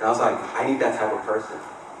 And I was like, I need that type of person.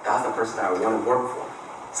 That's the person that I want to work for.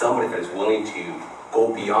 Somebody that is willing to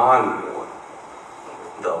go beyond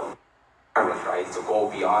the requirements, right? To go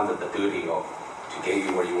beyond the duty of to get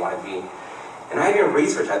you where you want to be. And I did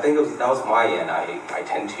research. I think that was my end. I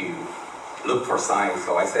tend to look for signs.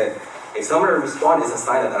 So I said, if somebody responds, it's a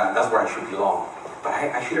sign that that's where I should belong. But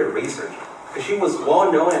I should have researched. Because she was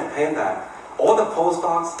well known at Penn that all the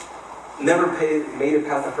postdocs never made it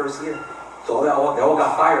past the first year. So they all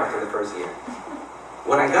got fired after the first year.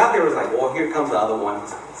 When I got there, it was like, well, here comes the other one.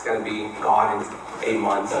 It's going to be gone in 8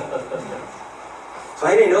 months. So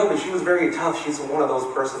I didn't know, but she was very tough. She's one of those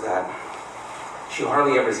persons that she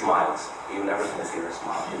hardly ever smiles. You're never going to see her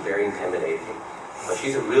smile. She's very intimidating. But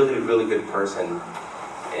she's a really, really good person,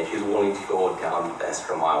 and she's willing to go down the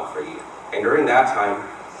extra mile for you. And during that time,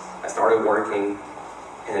 I started working,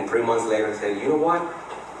 and then 3 months later, I said, you know what?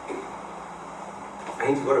 I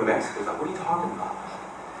need to go to Mexico. He's like, what are you talking about?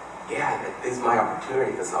 Yeah, this is my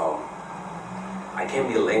opportunity, because I can't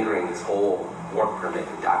be lingering this whole work permit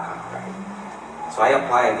in DACA, right? So I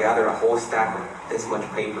applied, I gathered a whole stack of this much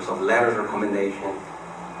papers of letters of recommendation.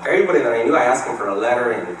 Everybody that I knew, I asked them for a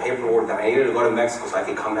letter and the paperwork that I needed to go to Mexico so I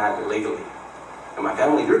could come back legally. And my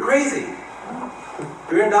family, you're crazy.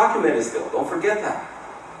 You're undocumented still, don't forget that.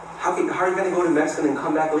 How are you going to go to Mexico and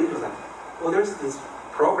come back legally? Well, there's this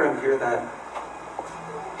program here that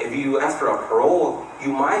if you ask for a parole, you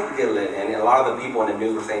might get let in. And a lot of the people in the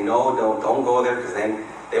news were saying, no, don't go there, because then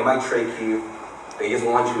they might trick you. They just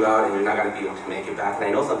want you out and you're not going to be able to make it back. And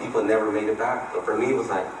I know some people never made it back. But for me, it was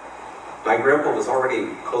like, my grandpa was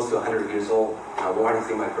already close to 100 years old. And I wanted to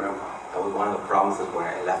see my grandpa. That was one of the promises when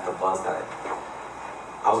I left the bus, that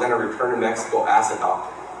I was going to return to Mexico as a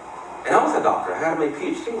doctor. And I was a doctor. I had my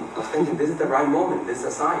PhD. I was thinking, this is the right moment. This is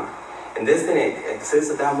a sign. And this didn't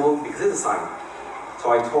exist at that moment because it's a sign.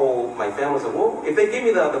 So I told my family, I said, well, if they give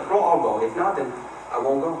me the parole, I'll go. If not, then I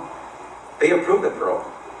won't go. They approved the parole.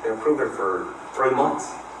 They approved it for 3 months.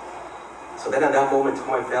 So then at that moment, I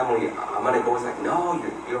told my family, I'm going to go. It's like, no,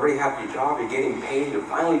 you already have your job. You're getting paid. You're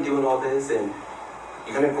finally doing all this. And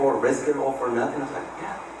you're going to go and risk it all for nothing. I was like,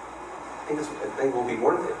 yeah, I think it will be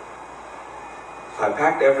worth it. So I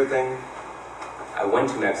packed everything. I went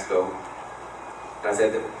to Mexico. And I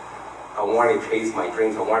said that I wanted to chase my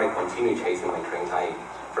dreams. I wanted to continue chasing my dreams.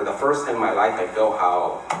 For the first time in my life, I felt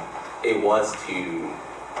how it was to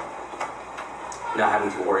not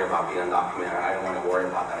having to worry about being undocumented. I didn't want to worry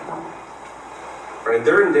about that anymore. But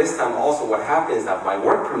during this time, also what happened is that my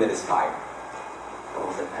work permit expired. What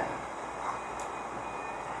was it then?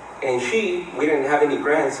 And we didn't have any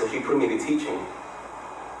grants, so she put me to teaching.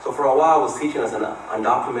 So for a while, I was teaching as an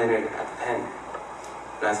undocumented at the Penn.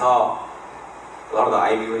 And I saw a lot of the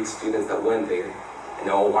Ivy League students that went there, and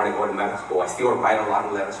they all wanted to go to medical school. I still write a lot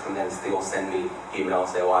of letters from them, still send me emails,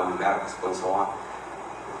 say, oh, I'm in medical school, and so on.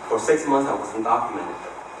 For 6 months, I was undocumented.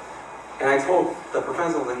 And I told the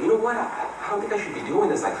professor, I was like, you know what, I don't think I should be doing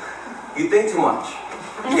this. Like, you think too much.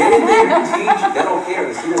 Get in there, teach, they don't care.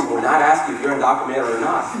 The students will not ask you if you're undocumented or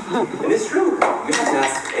not. And it's true. You can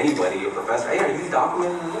ask anybody, your professor, hey, are you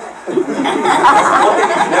documented or not? That's one thing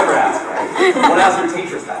you should never ask, right? Don't ask your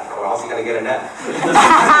teachers that, or else you're going to get an F.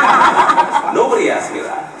 Nobody asked me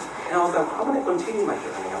that. And I was like, I'm going to continue my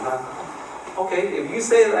journey. I'm not, okay, if you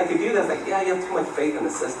say that I could do that, it's like, yeah, you have too much faith in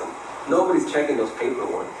the system. Nobody's checking those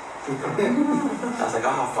paperwork. I was like,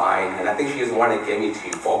 oh, fine. And I think she just wanted to get me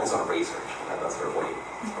to focus on research. That's her way.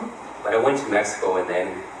 But I went to Mexico, and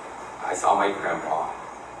then I saw my grandpa.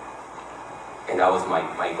 And that was my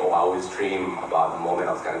goal. I always dream about the moment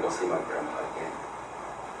I was going to go see my grandpa again.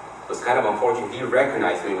 It was kind of unfortunate. He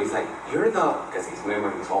recognized me. He's like, you're the, because his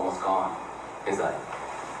memory was almost gone. He's like,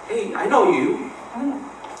 hey, I know you.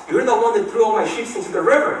 You're the one that threw all my sheep into the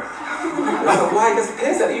river. And I was like, why? I just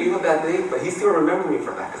pissed at you that day. But he still remembered me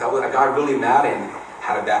for that, because I got really mad and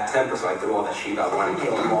had a bad temper, so I threw all the sheep out, wanted to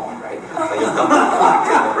kill them all, right? So I just dumped them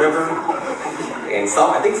in the river. And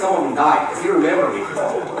I think some of them died, because he remembered me.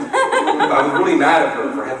 But I was really mad at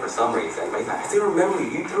for him for some reason. But he's like, I still remember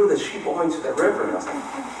you threw the sheep all into the river. And I was like,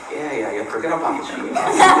 yeah, forget about the sheep.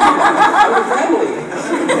 I'm your family.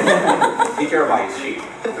 He cared about his sheep.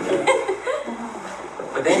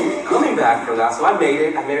 But then coming back from that, so I made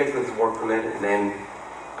it through this work permit, and then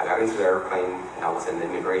I got into the airplane, and I was in the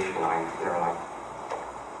immigration line, and they're like,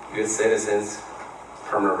 U.S. citizens,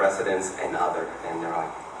 permanent residents, and other. And they're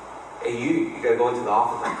like, hey, you gotta go into the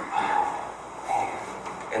office. Like, oh, man.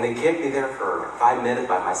 And they kept me there for 5 minutes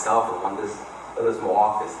by myself in this little small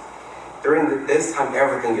office. During this time,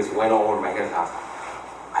 everything just went all over my head.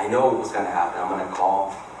 I know what was gonna happen. I'm gonna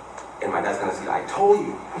call, and my dad's gonna say, I told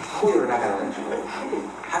you they're not gonna let you go.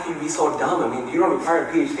 How can you be so dumb? I mean, you don't require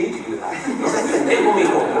a PhD to do that. He's like, enable me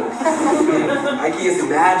go. I can just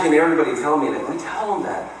imagine everybody telling me that. We tell them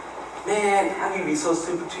that. Man, how can you be so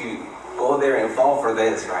stupid to go there and fall for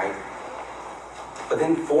this, right? But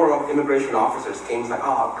then 4 immigration officers came, like,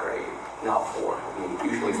 oh, great, not 4. I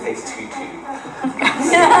mean, usually it takes 2 to.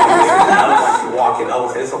 Another one to walk in, oh,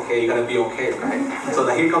 it's okay, you're gonna be okay, right? So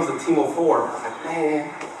then here comes the team of 4. I was like, man.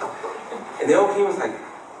 And they all came and was like,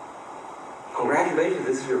 congratulations,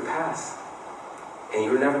 this is your pass. And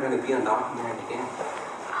you're never gonna be undocumented again.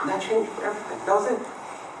 And that changed everything. That was it.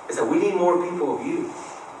 It said, we need more people of you.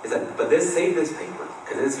 It said, but save this paper,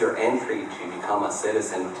 because it's your entry to become a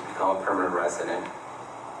citizen, to become a permanent resident.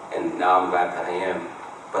 And now I'm glad that I am.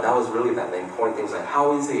 But that was really the important thing, was like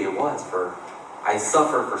how easy it was I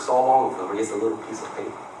suffered for so long for just a little piece of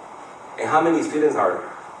paper. And how many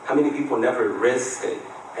people never risked it?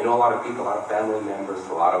 I know a lot of people, a lot of family members,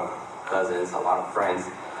 a lot of cousins, a lot of friends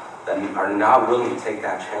that are not willing to take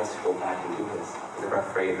that chance to go back and do this. They're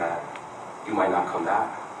afraid that you might not come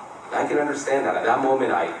back. And I can understand that. At that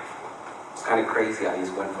moment, I was kind of crazy. I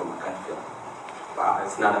just went from a gut feeling. Wow,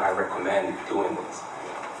 it's not that I recommend doing this.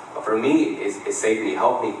 But for me, it saved me,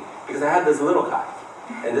 helped me, because I had this little guy.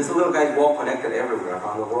 And this little guy is well connected everywhere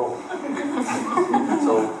around the world.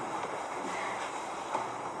 So,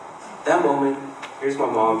 that moment, here's my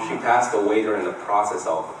mom. She passed away during the process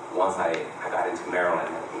of once I got into Maryland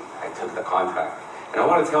and I took the contract. And I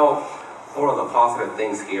want to tell more of the positive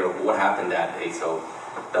things here of what happened that day. So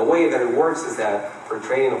the way that it works is that for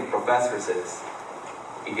training of professors is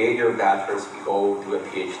you get your bachelor's, you go do a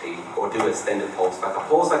PhD, or do extended postdoc. A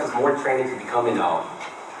postdoc is more training to becoming a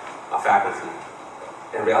faculty.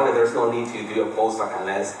 In reality, there's no need to do a postdoc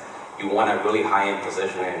unless you want a really high-end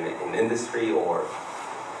position in industry, or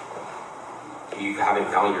you haven't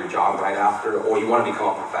found your job right after, or you want to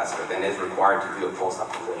become a professor, then it's required to do a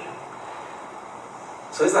postdoc position.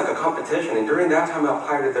 So it's like a competition, and during that time I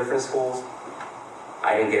applied to different schools.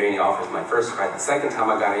 I didn't get any offers my first try. The second time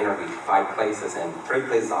I got interviewed 5 places, and 3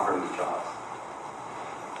 places offered me jobs.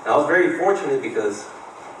 And I was very fortunate because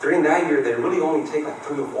during that year, they really only take like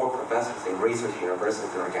 3 or 4 professors in research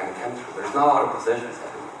universities in organic chemistry. There's not a lot of positions there.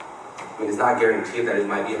 I mean, it's not guaranteed that it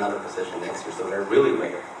might be another position next year, so they're really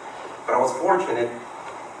rare. But I was fortunate,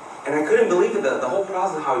 and I couldn't believe it, the whole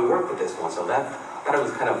process, how we worked with this one. So that it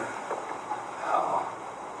was kind of a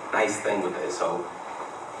nice thing with this. So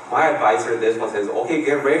my advisor, this one says, okay,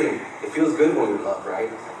 get ready. It feels good when you're loved,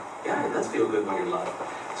 right? Yeah, it does feel good when you're loved.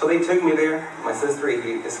 So they took me there. My sister,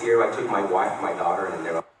 this year, I took my wife, my daughter, and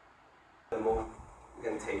they're like, we're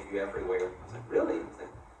going to take you everywhere. I was like, really? I was like,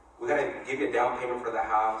 we gotta give you a down payment for the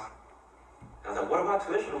house. And I was like, what about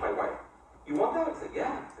tuition with my wife? You want that? I said,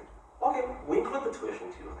 yeah. I said, okay, we include the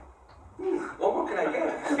tuition too. I was like, what more can I get?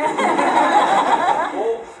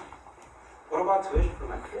 Well, what about tuition for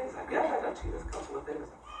my kids? Like, yeah, I got two. This comes with it. I was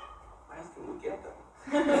like, what else can we get them?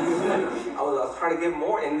 I was trying to get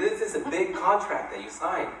more, and this is a big contract that you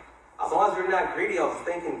sign. As long as you're not greedy, I was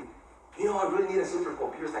thinking, you know, I really need a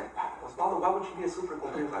supercomputer. It's like, Osvaldo, why would you need a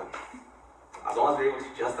supercomputer? Like, as long as you're able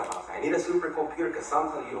to justify it. I need a supercomputer because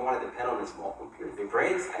sometimes you don't want to depend on a small computer. If it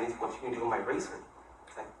breaks, I need to continue doing my research.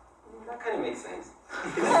 It's like, that kind of makes sense.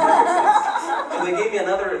 So they gave me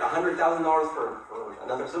another $100,000 for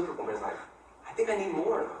another supercomputer. It's like, I think I need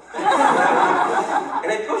more. And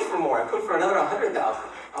I pushed for more. I pushed for another $100,000.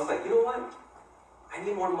 I was like, you know what? I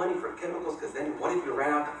need more money for chemicals because then what if you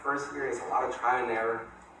ran out the first year? It's a lot of trial and error.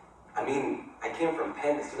 I mean, I came from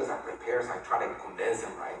Penn. As soon as I prepared, so I try to convince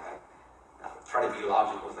them, right? I try to be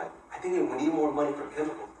logical. It's like, I think we need more money for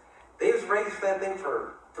chemicals. They just raised that thing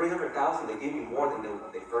for $300,000. They gave me more than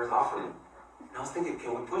they first offered me. And I was thinking,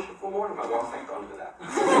 can we push it for more? And my mom's like, don't do that.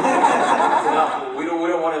 No, we don't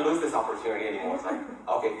want to lose this opportunity anymore. It's like,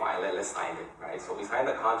 okay, fine, let's sign it, right? So we signed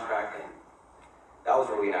the contract, and that was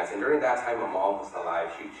really nice. And during that time, my mom was alive.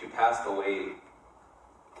 She passed away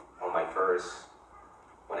on when I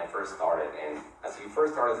first started. And as you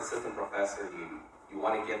first start as assistant professor, you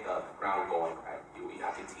want to get the ground going, right? You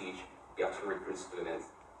have to teach, you have to recruit students.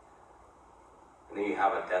 And then you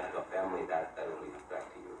have a death of a family that really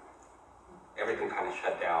affected you. Everything kind of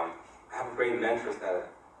shut down. I have great mentors that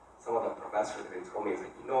some of the professors that they told me, is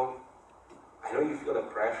like, you know, I know you feel the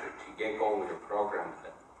pressure to get going with your program,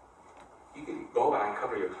 but you can go and I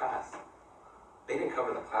cover your class. They didn't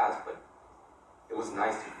cover the class, but it was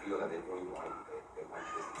nice to feel that they really wanted you. They want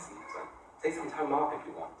you to succeed. So take some time off if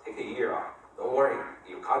you want. Take a year off. Don't worry.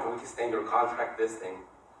 Your contract, we can extend your contract this thing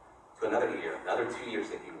to another year, another 2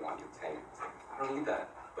 years if you want. Your tenure. It's like, I don't need that.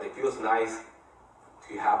 But it feels nice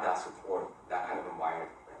to have that support, that kind of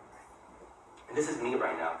environment. And this is me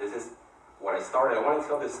right now. This is what I started. I want to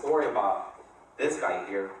tell this story about this guy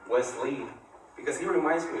here, Wes Lee, because he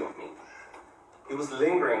reminds me of me. He was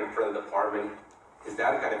lingering for the department. His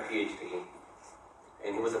dad got a PhD,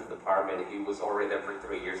 and he was at the department. He was already there for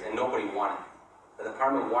 3 years, and nobody wanted him. The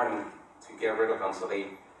department wanted him to get rid of him, so they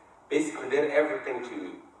basically did everything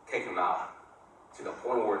to kick him out, to the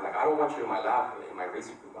point where, like, I don't want you in my lab, in my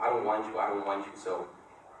research group. I don't want you. So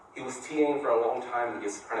he was TAing for a long time, and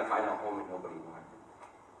just trying to find a home, and nobody wanted him.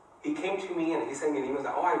 He came to me, and he sent me an email,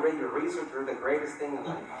 like, oh, I read your research, you're the greatest thing. And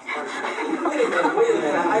like, wait a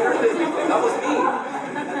minute, I heard this before. That was me.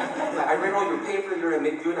 Like, I read all your papers, you're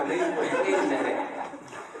doing amazing work. Wait a minute.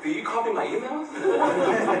 Do you copy my emails?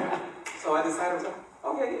 So I decided,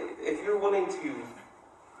 okay, if you're willing to,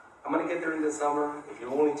 I'm going to get there in the summer. If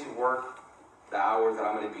you're willing to work the hours that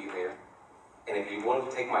I'm going to be there, and if you want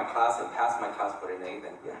to take my class and pass my class with an A,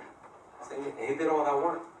 then yeah. And he did all that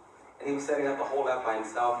work. And he was setting up the whole lab by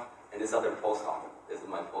himself, and this other postdoc. This is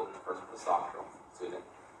my first postdoctoral student.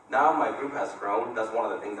 Now my group has grown. That's one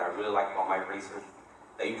of the things I really like about my research,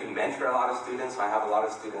 that you can mentor a lot of students. So I have a lot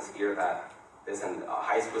of students here that there's a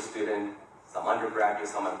high school student, some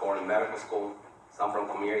undergraduates, some have gone to medical school, some from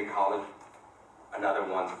community college, another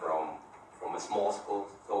one's from a small school.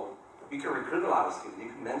 So you can recruit a lot of students, you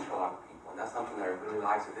can mentor a lot of people, and that's something that I really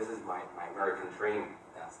like. So this is my American dream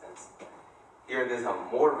in that sense. Here, there's a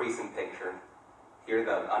more recent picture. Here,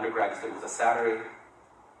 the undergraduate student was a Saturday.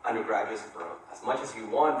 Undergraduates, for as much as you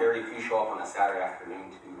want, very few show up on a Saturday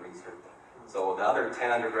afternoon to do research. So the other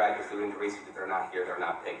 10 undergraduates doing the research, if they're not here, they're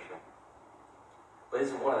not pictured. But this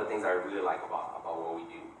is one of the things I really like about what we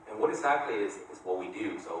do. And what exactly is what we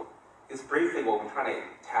do. So just briefly, what we're trying to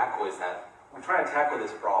tackle is that we're trying to tackle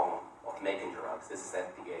this problem of making drugs. This is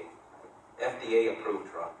FDA. FDA approved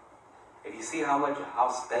drug. If you see how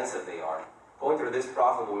expensive they are, going through this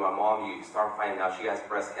process with my mom, you start finding out she has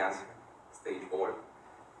breast cancer, stage 4.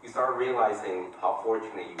 You start realizing how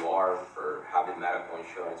fortunate you are for having medical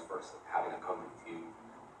insurance versus having a company to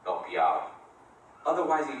help you out.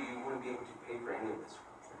 Otherwise, you wouldn't be able to pay for any of this.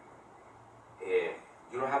 If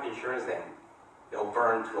you don't have insurance, then they'll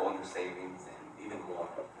burn through all your savings and even more.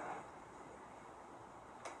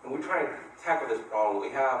 And we're trying to tackle this problem. We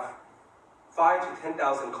have 5,000 to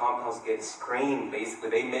 10,000 compounds get screened. Basically,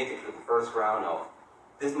 they make it to the first round of,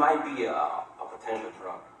 this might be a potential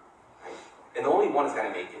drug. Right? And the only one is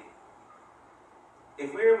going to make it.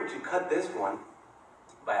 If we're able to cut this one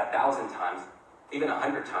by 1,000 times, even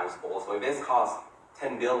 100 times full, so if this costs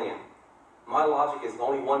 10 billion, my logic is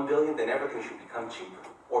only 1 billion, then everything should become cheaper.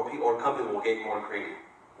 Or companies will get more creative,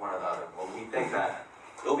 one or the other. Well, we think that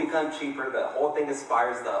It'll become cheaper, the whole thing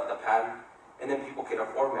expires the patent, and then people can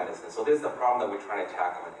afford medicine. So this is the problem that we're trying to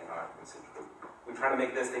tackle in our research group. We're trying to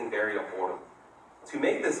make this thing very affordable. To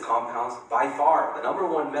make this compounds, by far, the number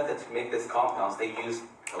one method to make this compounds, they use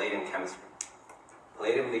palladium chemistry.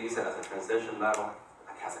 Palladium, they use it as a transition metal,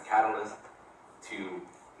 like as a catalyst, to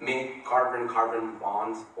make carbon-carbon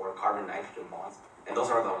bonds or carbon-nitrogen bonds. And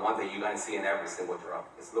those are the ones that you're going to see in every single drug.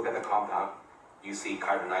 Just look at the compound, you see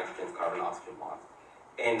carbon-nitrogen, carbon-oxygen bonds.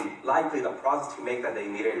 And likely the process to make that, they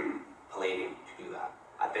needed palladium to do that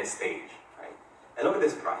at this stage, right? And look at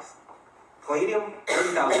this price. Palladium,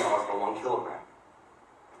 $30,000 for 1 kilogram.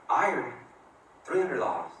 Iron, $300,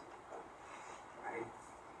 right?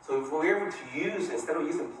 So if we're able to use, instead of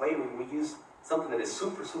using palladium, we use something that is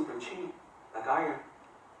super, super cheap, like iron,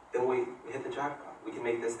 then we hit the jackpot. We can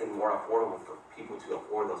make this thing more affordable for people to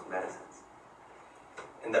afford those medicines.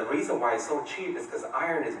 And the reason why it's so cheap is because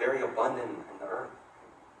iron is very abundant in the earth.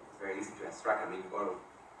 It's very easy to extract. I mean, you go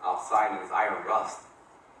outside and it's iron rust.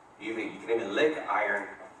 You can even lick iron,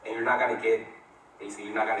 and you're not going to get, basically,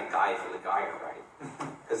 you're not going to die if you lick iron, right?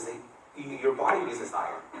 Because your body uses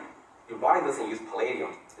iron. Your body doesn't use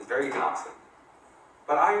palladium. It's very toxic.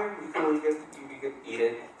 But iron, you can eat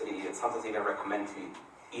it. Sometimes even recommend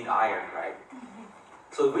to eat iron, right?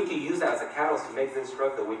 So if we can use that as a catalyst to make this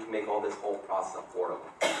drug, then we can make all this whole process affordable.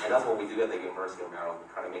 And that's what we do at the University of Maryland.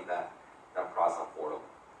 We're trying to make that process affordable.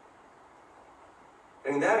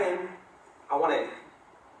 And in that end, I want to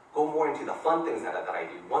go more into the fun things that I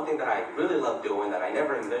do. One thing that I really love doing that I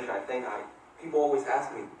never envisioned, people always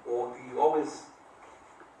ask me, well, do you always,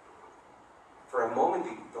 for a moment,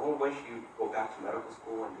 don't wish you go back to medical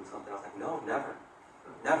school and do something else? Like, no, never.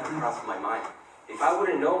 Never crossed my mind. If I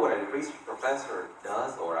wouldn't know what a research professor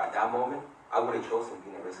does, or at that moment, I would have chosen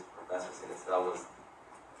being a research professor since I was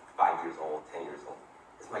 5 years old, 10 years old.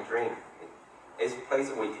 It's my dream. It's a place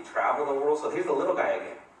where you can travel the world. So here's the little guy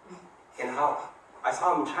again. And how I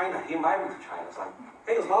saw him in China. He invited me to China. I was like,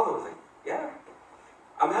 hey, Osvaldo. I was like, yeah.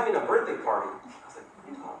 I'm having a birthday party. I was like, what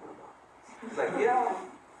are you talking about? He's like, yeah,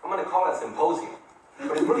 I'm going to call it a symposium.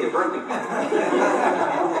 But it's really a birthday party.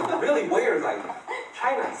 Really weird, like,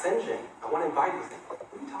 China, Shenzhen, I want to invite you. Like, what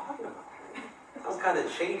are you talking about? That was kind of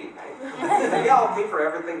shady, right? Like, yeah, I'll pay for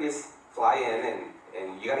everything, just fly in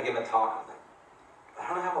and you got to give a talk. I was like, but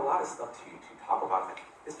I don't have a lot of stuff to talk about. Like,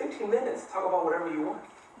 it's 15 minutes, talk about whatever you want.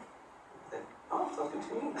 I said, oh, sounds good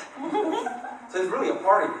to me. So it's really a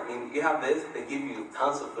party. I mean, you have this, they give you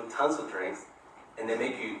tons of drinks, and they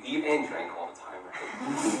make you eat and drink all the time, right?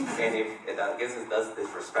 And I guess it's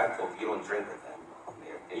disrespectful if you don't drink with them.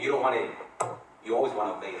 And you don't want to, you always want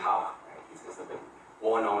to obey Hao, right? He's just a big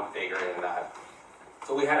well-known figure in that.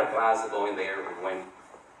 So we had a blast going there. We went.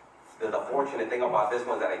 The fortunate thing about this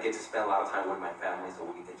one is that I get to spend a lot of time with my family, so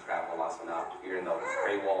we get to travel a lot. So now here in the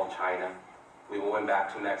Great Wall of China, we went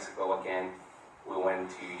back to Mexico again. We went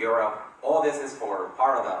to Europe. All this is for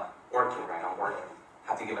part of the working, right? I'm working.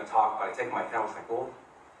 Have to give a talk, but I take my family. It's like,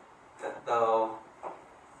 well,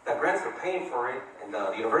 the grants are paying for it, and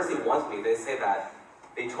the university wants me. They say that.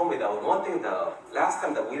 They told me that one thing, the last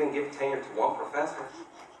time that we didn't give tenure to one professor,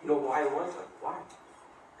 you know why it was? Like, why?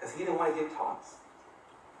 Because he didn't want to give talks.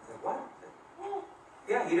 I was like, what? Like,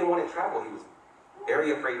 yeah, he didn't want to travel. He was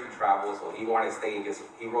very afraid to travel, so he wanted to stay and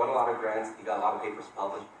he wrote a lot of grants, he got a lot of papers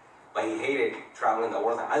published, but he hated traveling the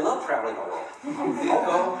world. Like, I love traveling the world. I'll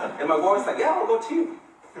go. And my boy was like, yeah, I'll go too.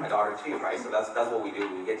 My daughter too, right? So that's what we do.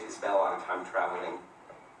 We get to spend a lot of time traveling.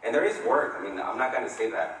 And there is work. I mean, I'm not going to say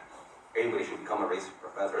that everybody should become a research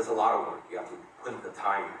professor. It's a lot of work. You have to put the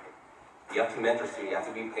time, right? You have to mentor students. You have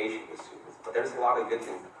to be patient with students. But there's a lot of good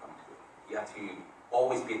things that come to it. You have to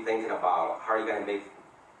always be thinking about how you're going to make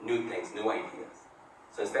new things, new ideas.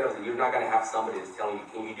 So instead of, you're not going to have somebody that's telling you,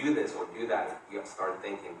 can you do this or do that? You have to start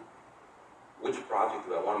thinking, which project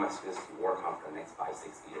do I want my students to work on for the next 5, 6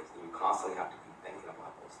 years? And you constantly have to be thinking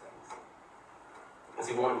about those things. Because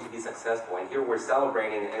you want them to be successful. And here we're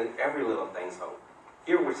celebrating every little thing. So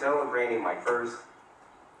here we're celebrating my first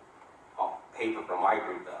paper from my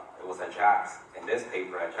group. It was at JAX. And this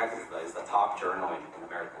paper at JAX is the top journal in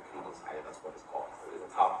American Chemical Society. That's what it's called. So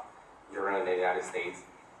it's the top journal in the United States.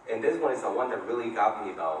 And this one is the one that really got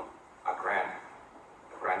me a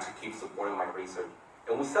grant to keep supporting my research.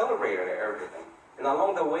 And we celebrated everything. And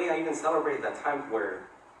along the way, I even celebrated that time where,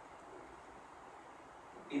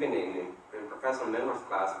 even in Professor Miller's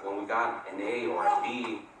class, when we got an A or a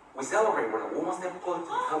B, we celebrated. We're almost that close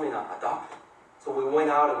to becoming a doctor. So we went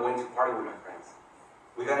out and went to party with my friends.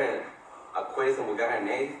 We got a quiz and we got an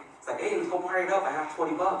A. It's like, hey, let's go party it up. I have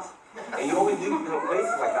 $20. And you always do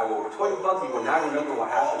places like that where $20 you will not remember what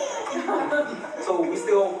happened. Right? So we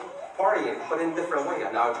still partying, but in a different way.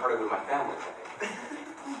 And now I party with my family.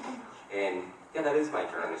 And yeah, that is my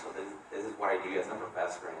journey. So this is what I do as a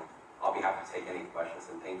professor, and I'll be happy to take any questions.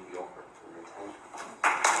 And thank you all for your attention.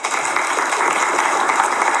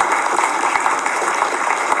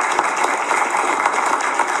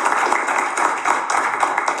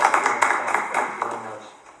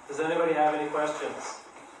 Does anybody have any questions?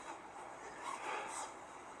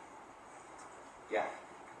 Yeah.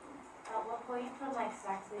 At what point from like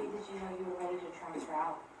Sac City did you know you were ready to transfer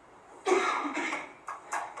out?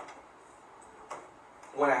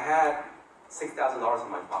 When I had $6,000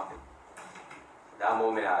 in my pocket, that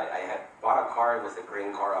moment I had bought a car. It was a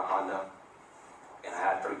green car, a Honda, and I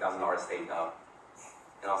had $30,000 saved up.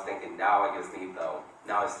 And I was thinking, now I just need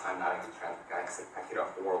now it's time that I can transfer. I could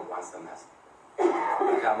afford one semester.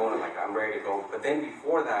 At that moment, like, I'm ready to go. But then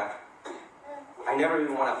before that, I never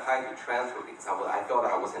even want to apply to transfer because I felt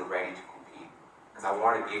that I wasn't ready to compete. Because I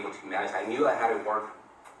wanted to be able to manage. I knew I had to work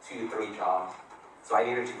 2 to 3 jobs. So I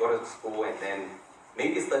needed to go to school and then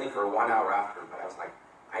maybe study for 1 hour after. But I was like,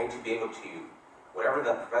 I need to be able to, whatever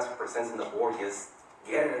the professor presents in the board, just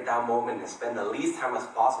get it at that moment and spend the least time as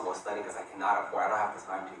possible studying because I cannot afford, I don't have the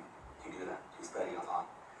time to do that, to study a lot.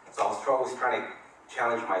 So I was always trying to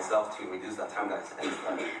challenge myself to reduce the time that I spend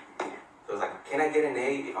studying. So it was like, can I get an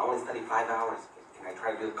A if I only study 5 hours? Can I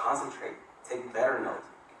try to concentrate, take better notes,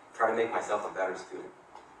 try to make myself a better student?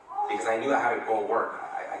 Because I knew I had to go work.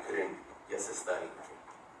 I couldn't just study.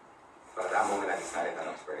 But at that moment, I decided that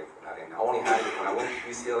I was ready for that. And I only had, when I went to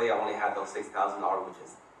UCLA, I only had those $6,000, which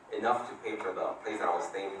is enough to pay for the place that I was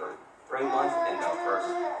staying for 3 months in the first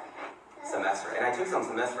semester. And I took some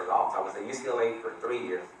semesters off. I was at UCLA for 3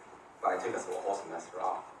 years. But I took a whole semester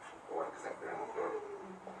off for it because I couldn't afford it.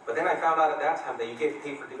 But then I found out at that time that you get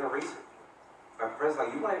paid for doing research. My professor's like,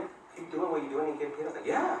 you want to keep doing what you're doing and get paid? I was like,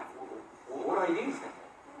 yeah. What do I do?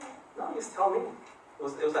 No, just tell me. It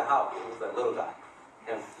was a house. It was a little guy.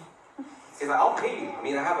 And he's like, I'll pay you. I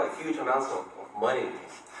mean, I have a huge amounts of money.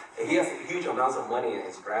 And he has huge amounts of money in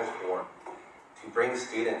his grant for to bring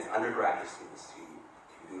students, undergraduate students, to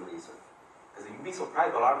do research. Because you'd be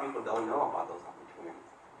surprised, but a lot of people don't know about those opportunities.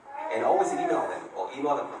 And always email them, or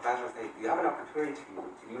email the professor and say, do you have an opportunity to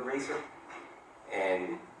do research?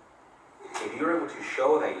 And if you're able to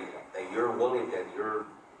show that you're willing, that you're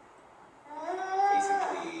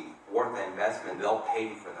basically worth the investment, they'll pay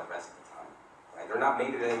you for the rest of the time. Right? They're not,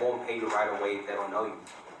 maybe they won't pay you right away if they don't know you.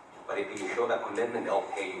 But if you show that commitment, they'll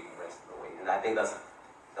pay you the rest of the way. And I think that's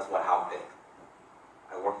what Hal did.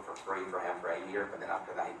 I worked for free for him for a year, but then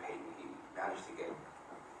after that he paid me. He managed to get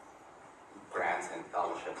grants and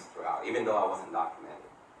fellowships throughout, even though I wasn't documented.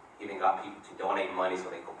 He even got people to donate money so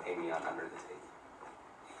they could pay me on under the table.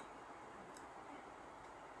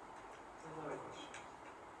 Another question.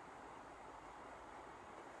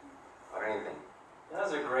 Or anything.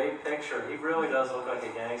 That's a great picture. He really does look like a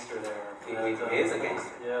gangster there. He is a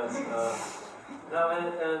gangster. Yes.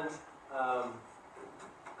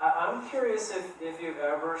 I'm curious if you've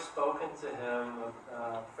ever spoken to him,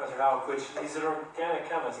 Professor Howell, which he's an organic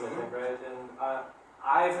chemist, I think, right? And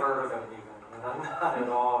I've heard of him even, and I'm not at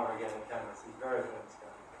all an organic chemist. He's very famous guy.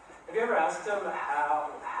 Have you ever asked him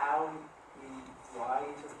why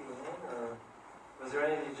he took you in, or was there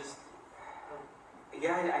anything you just?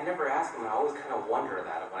 Yeah, I never asked him. I always kind of wonder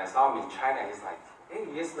that. When I saw him in China, he's like, hey,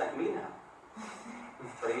 you just let me know.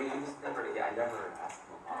 But he just never, I never asked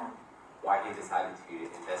him about why he decided to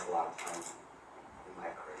invest a lot of time in my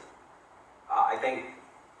career. I think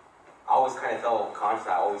I always kind of felt conscious.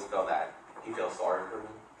 I always felt that he feels sorry for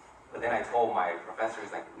me. But then I told my professor,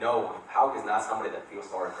 he's like, no, Hauck is not somebody that feels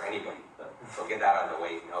sorry for anybody. So get that out of the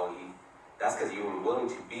way. No, that's because you were willing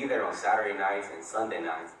to be there on Saturday nights and Sunday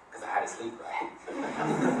nights because I had to sleep right.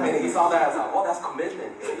 And he saw that as like, oh, that's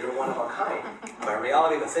commitment. You're one of a kind. But in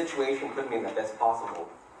reality, the situation put me in the best possible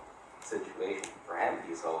situation for him.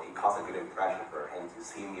 So he caused a good impression for him to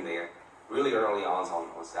see me there really early on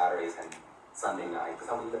Saturdays and Sunday nights. Because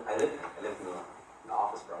I lived in the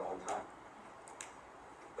office for a long time.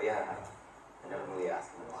 But yeah, I never really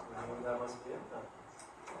asked him a lot. That must be it then.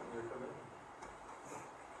 Your commitment.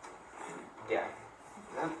 Yeah.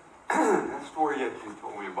 That story that you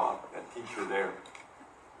told me about, that teacher there,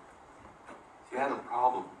 she had a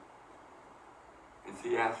problem, and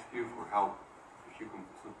she asked you for help if you can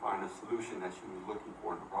find a solution that she was looking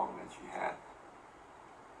for in the problem that she had.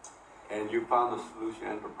 And you found the solution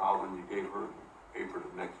and the problem, you gave her the paper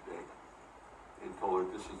the next day and told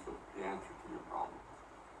her this is the answer to your problem.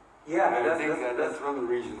 Yeah, and I think that's one of the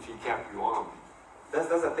reasons she kept you on. That's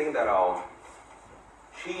the thing that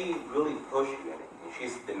she really pushed me in it, and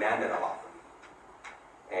she's demanded a lot from me.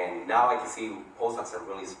 And now I can see postdocs are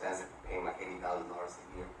really expensive, paying like $80,000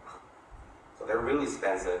 a year. So they're really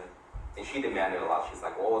expensive. And she demanded a lot. She's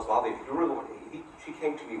like, well, Osvaldo, if you really want, she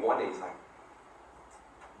came to me one day, she's like,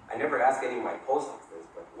 I never asked any of my postdocs this,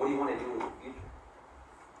 but what do you want to do in the future?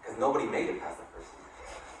 Because nobody made it past the first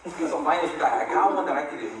year. So finally, she's like, I got one that I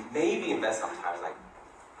could maybe invest sometimes. Like,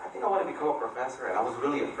 I think I want to become a professor, and I was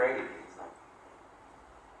really afraid of it. He's like,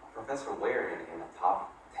 professor where? In a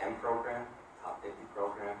top 10 program, top 50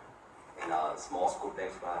 program, in a small school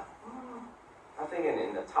based class. I think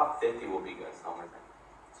in the top 50 will be good somewhere.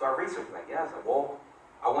 So I researched, like, yeah, I was like, well,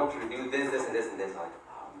 I want you to do this, this, and this, and this. I'm like,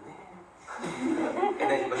 oh man. And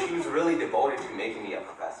then, but she was really devoted to making me a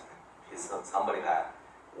professor. She's somebody that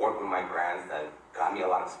worked with my grants, that got me a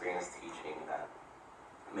lot of experience teaching, that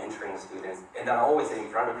mentoring students, and that always in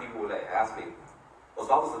front of people that ask me,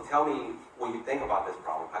 Osvaldo, so tell me what you think about this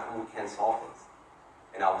problem. How come we can't solve this?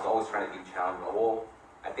 And I was always trying to be challenged. Well,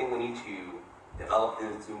 I think we need to develop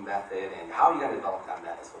this new method, and how are you going to develop that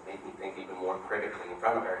method? So it made me think even more critically in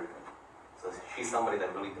front of everything. So she's somebody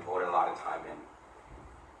that really devoted a lot of time in.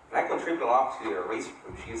 And I contributed a lot to the research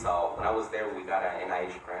group. She's, when I was there, we got an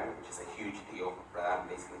NIH grant, which is a huge deal for that,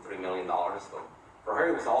 basically $3 million. So for her,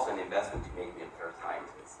 it was also an investment to make me a better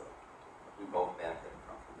scientist. So we both benefited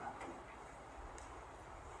from that.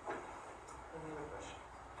 Any other questions?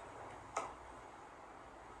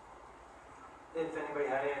 If anybody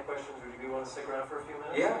had any questions, would you want to stick around for a few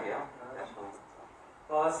minutes? Yeah, definitely.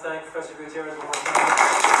 Well, let's thank Professor Gutierrez one more time.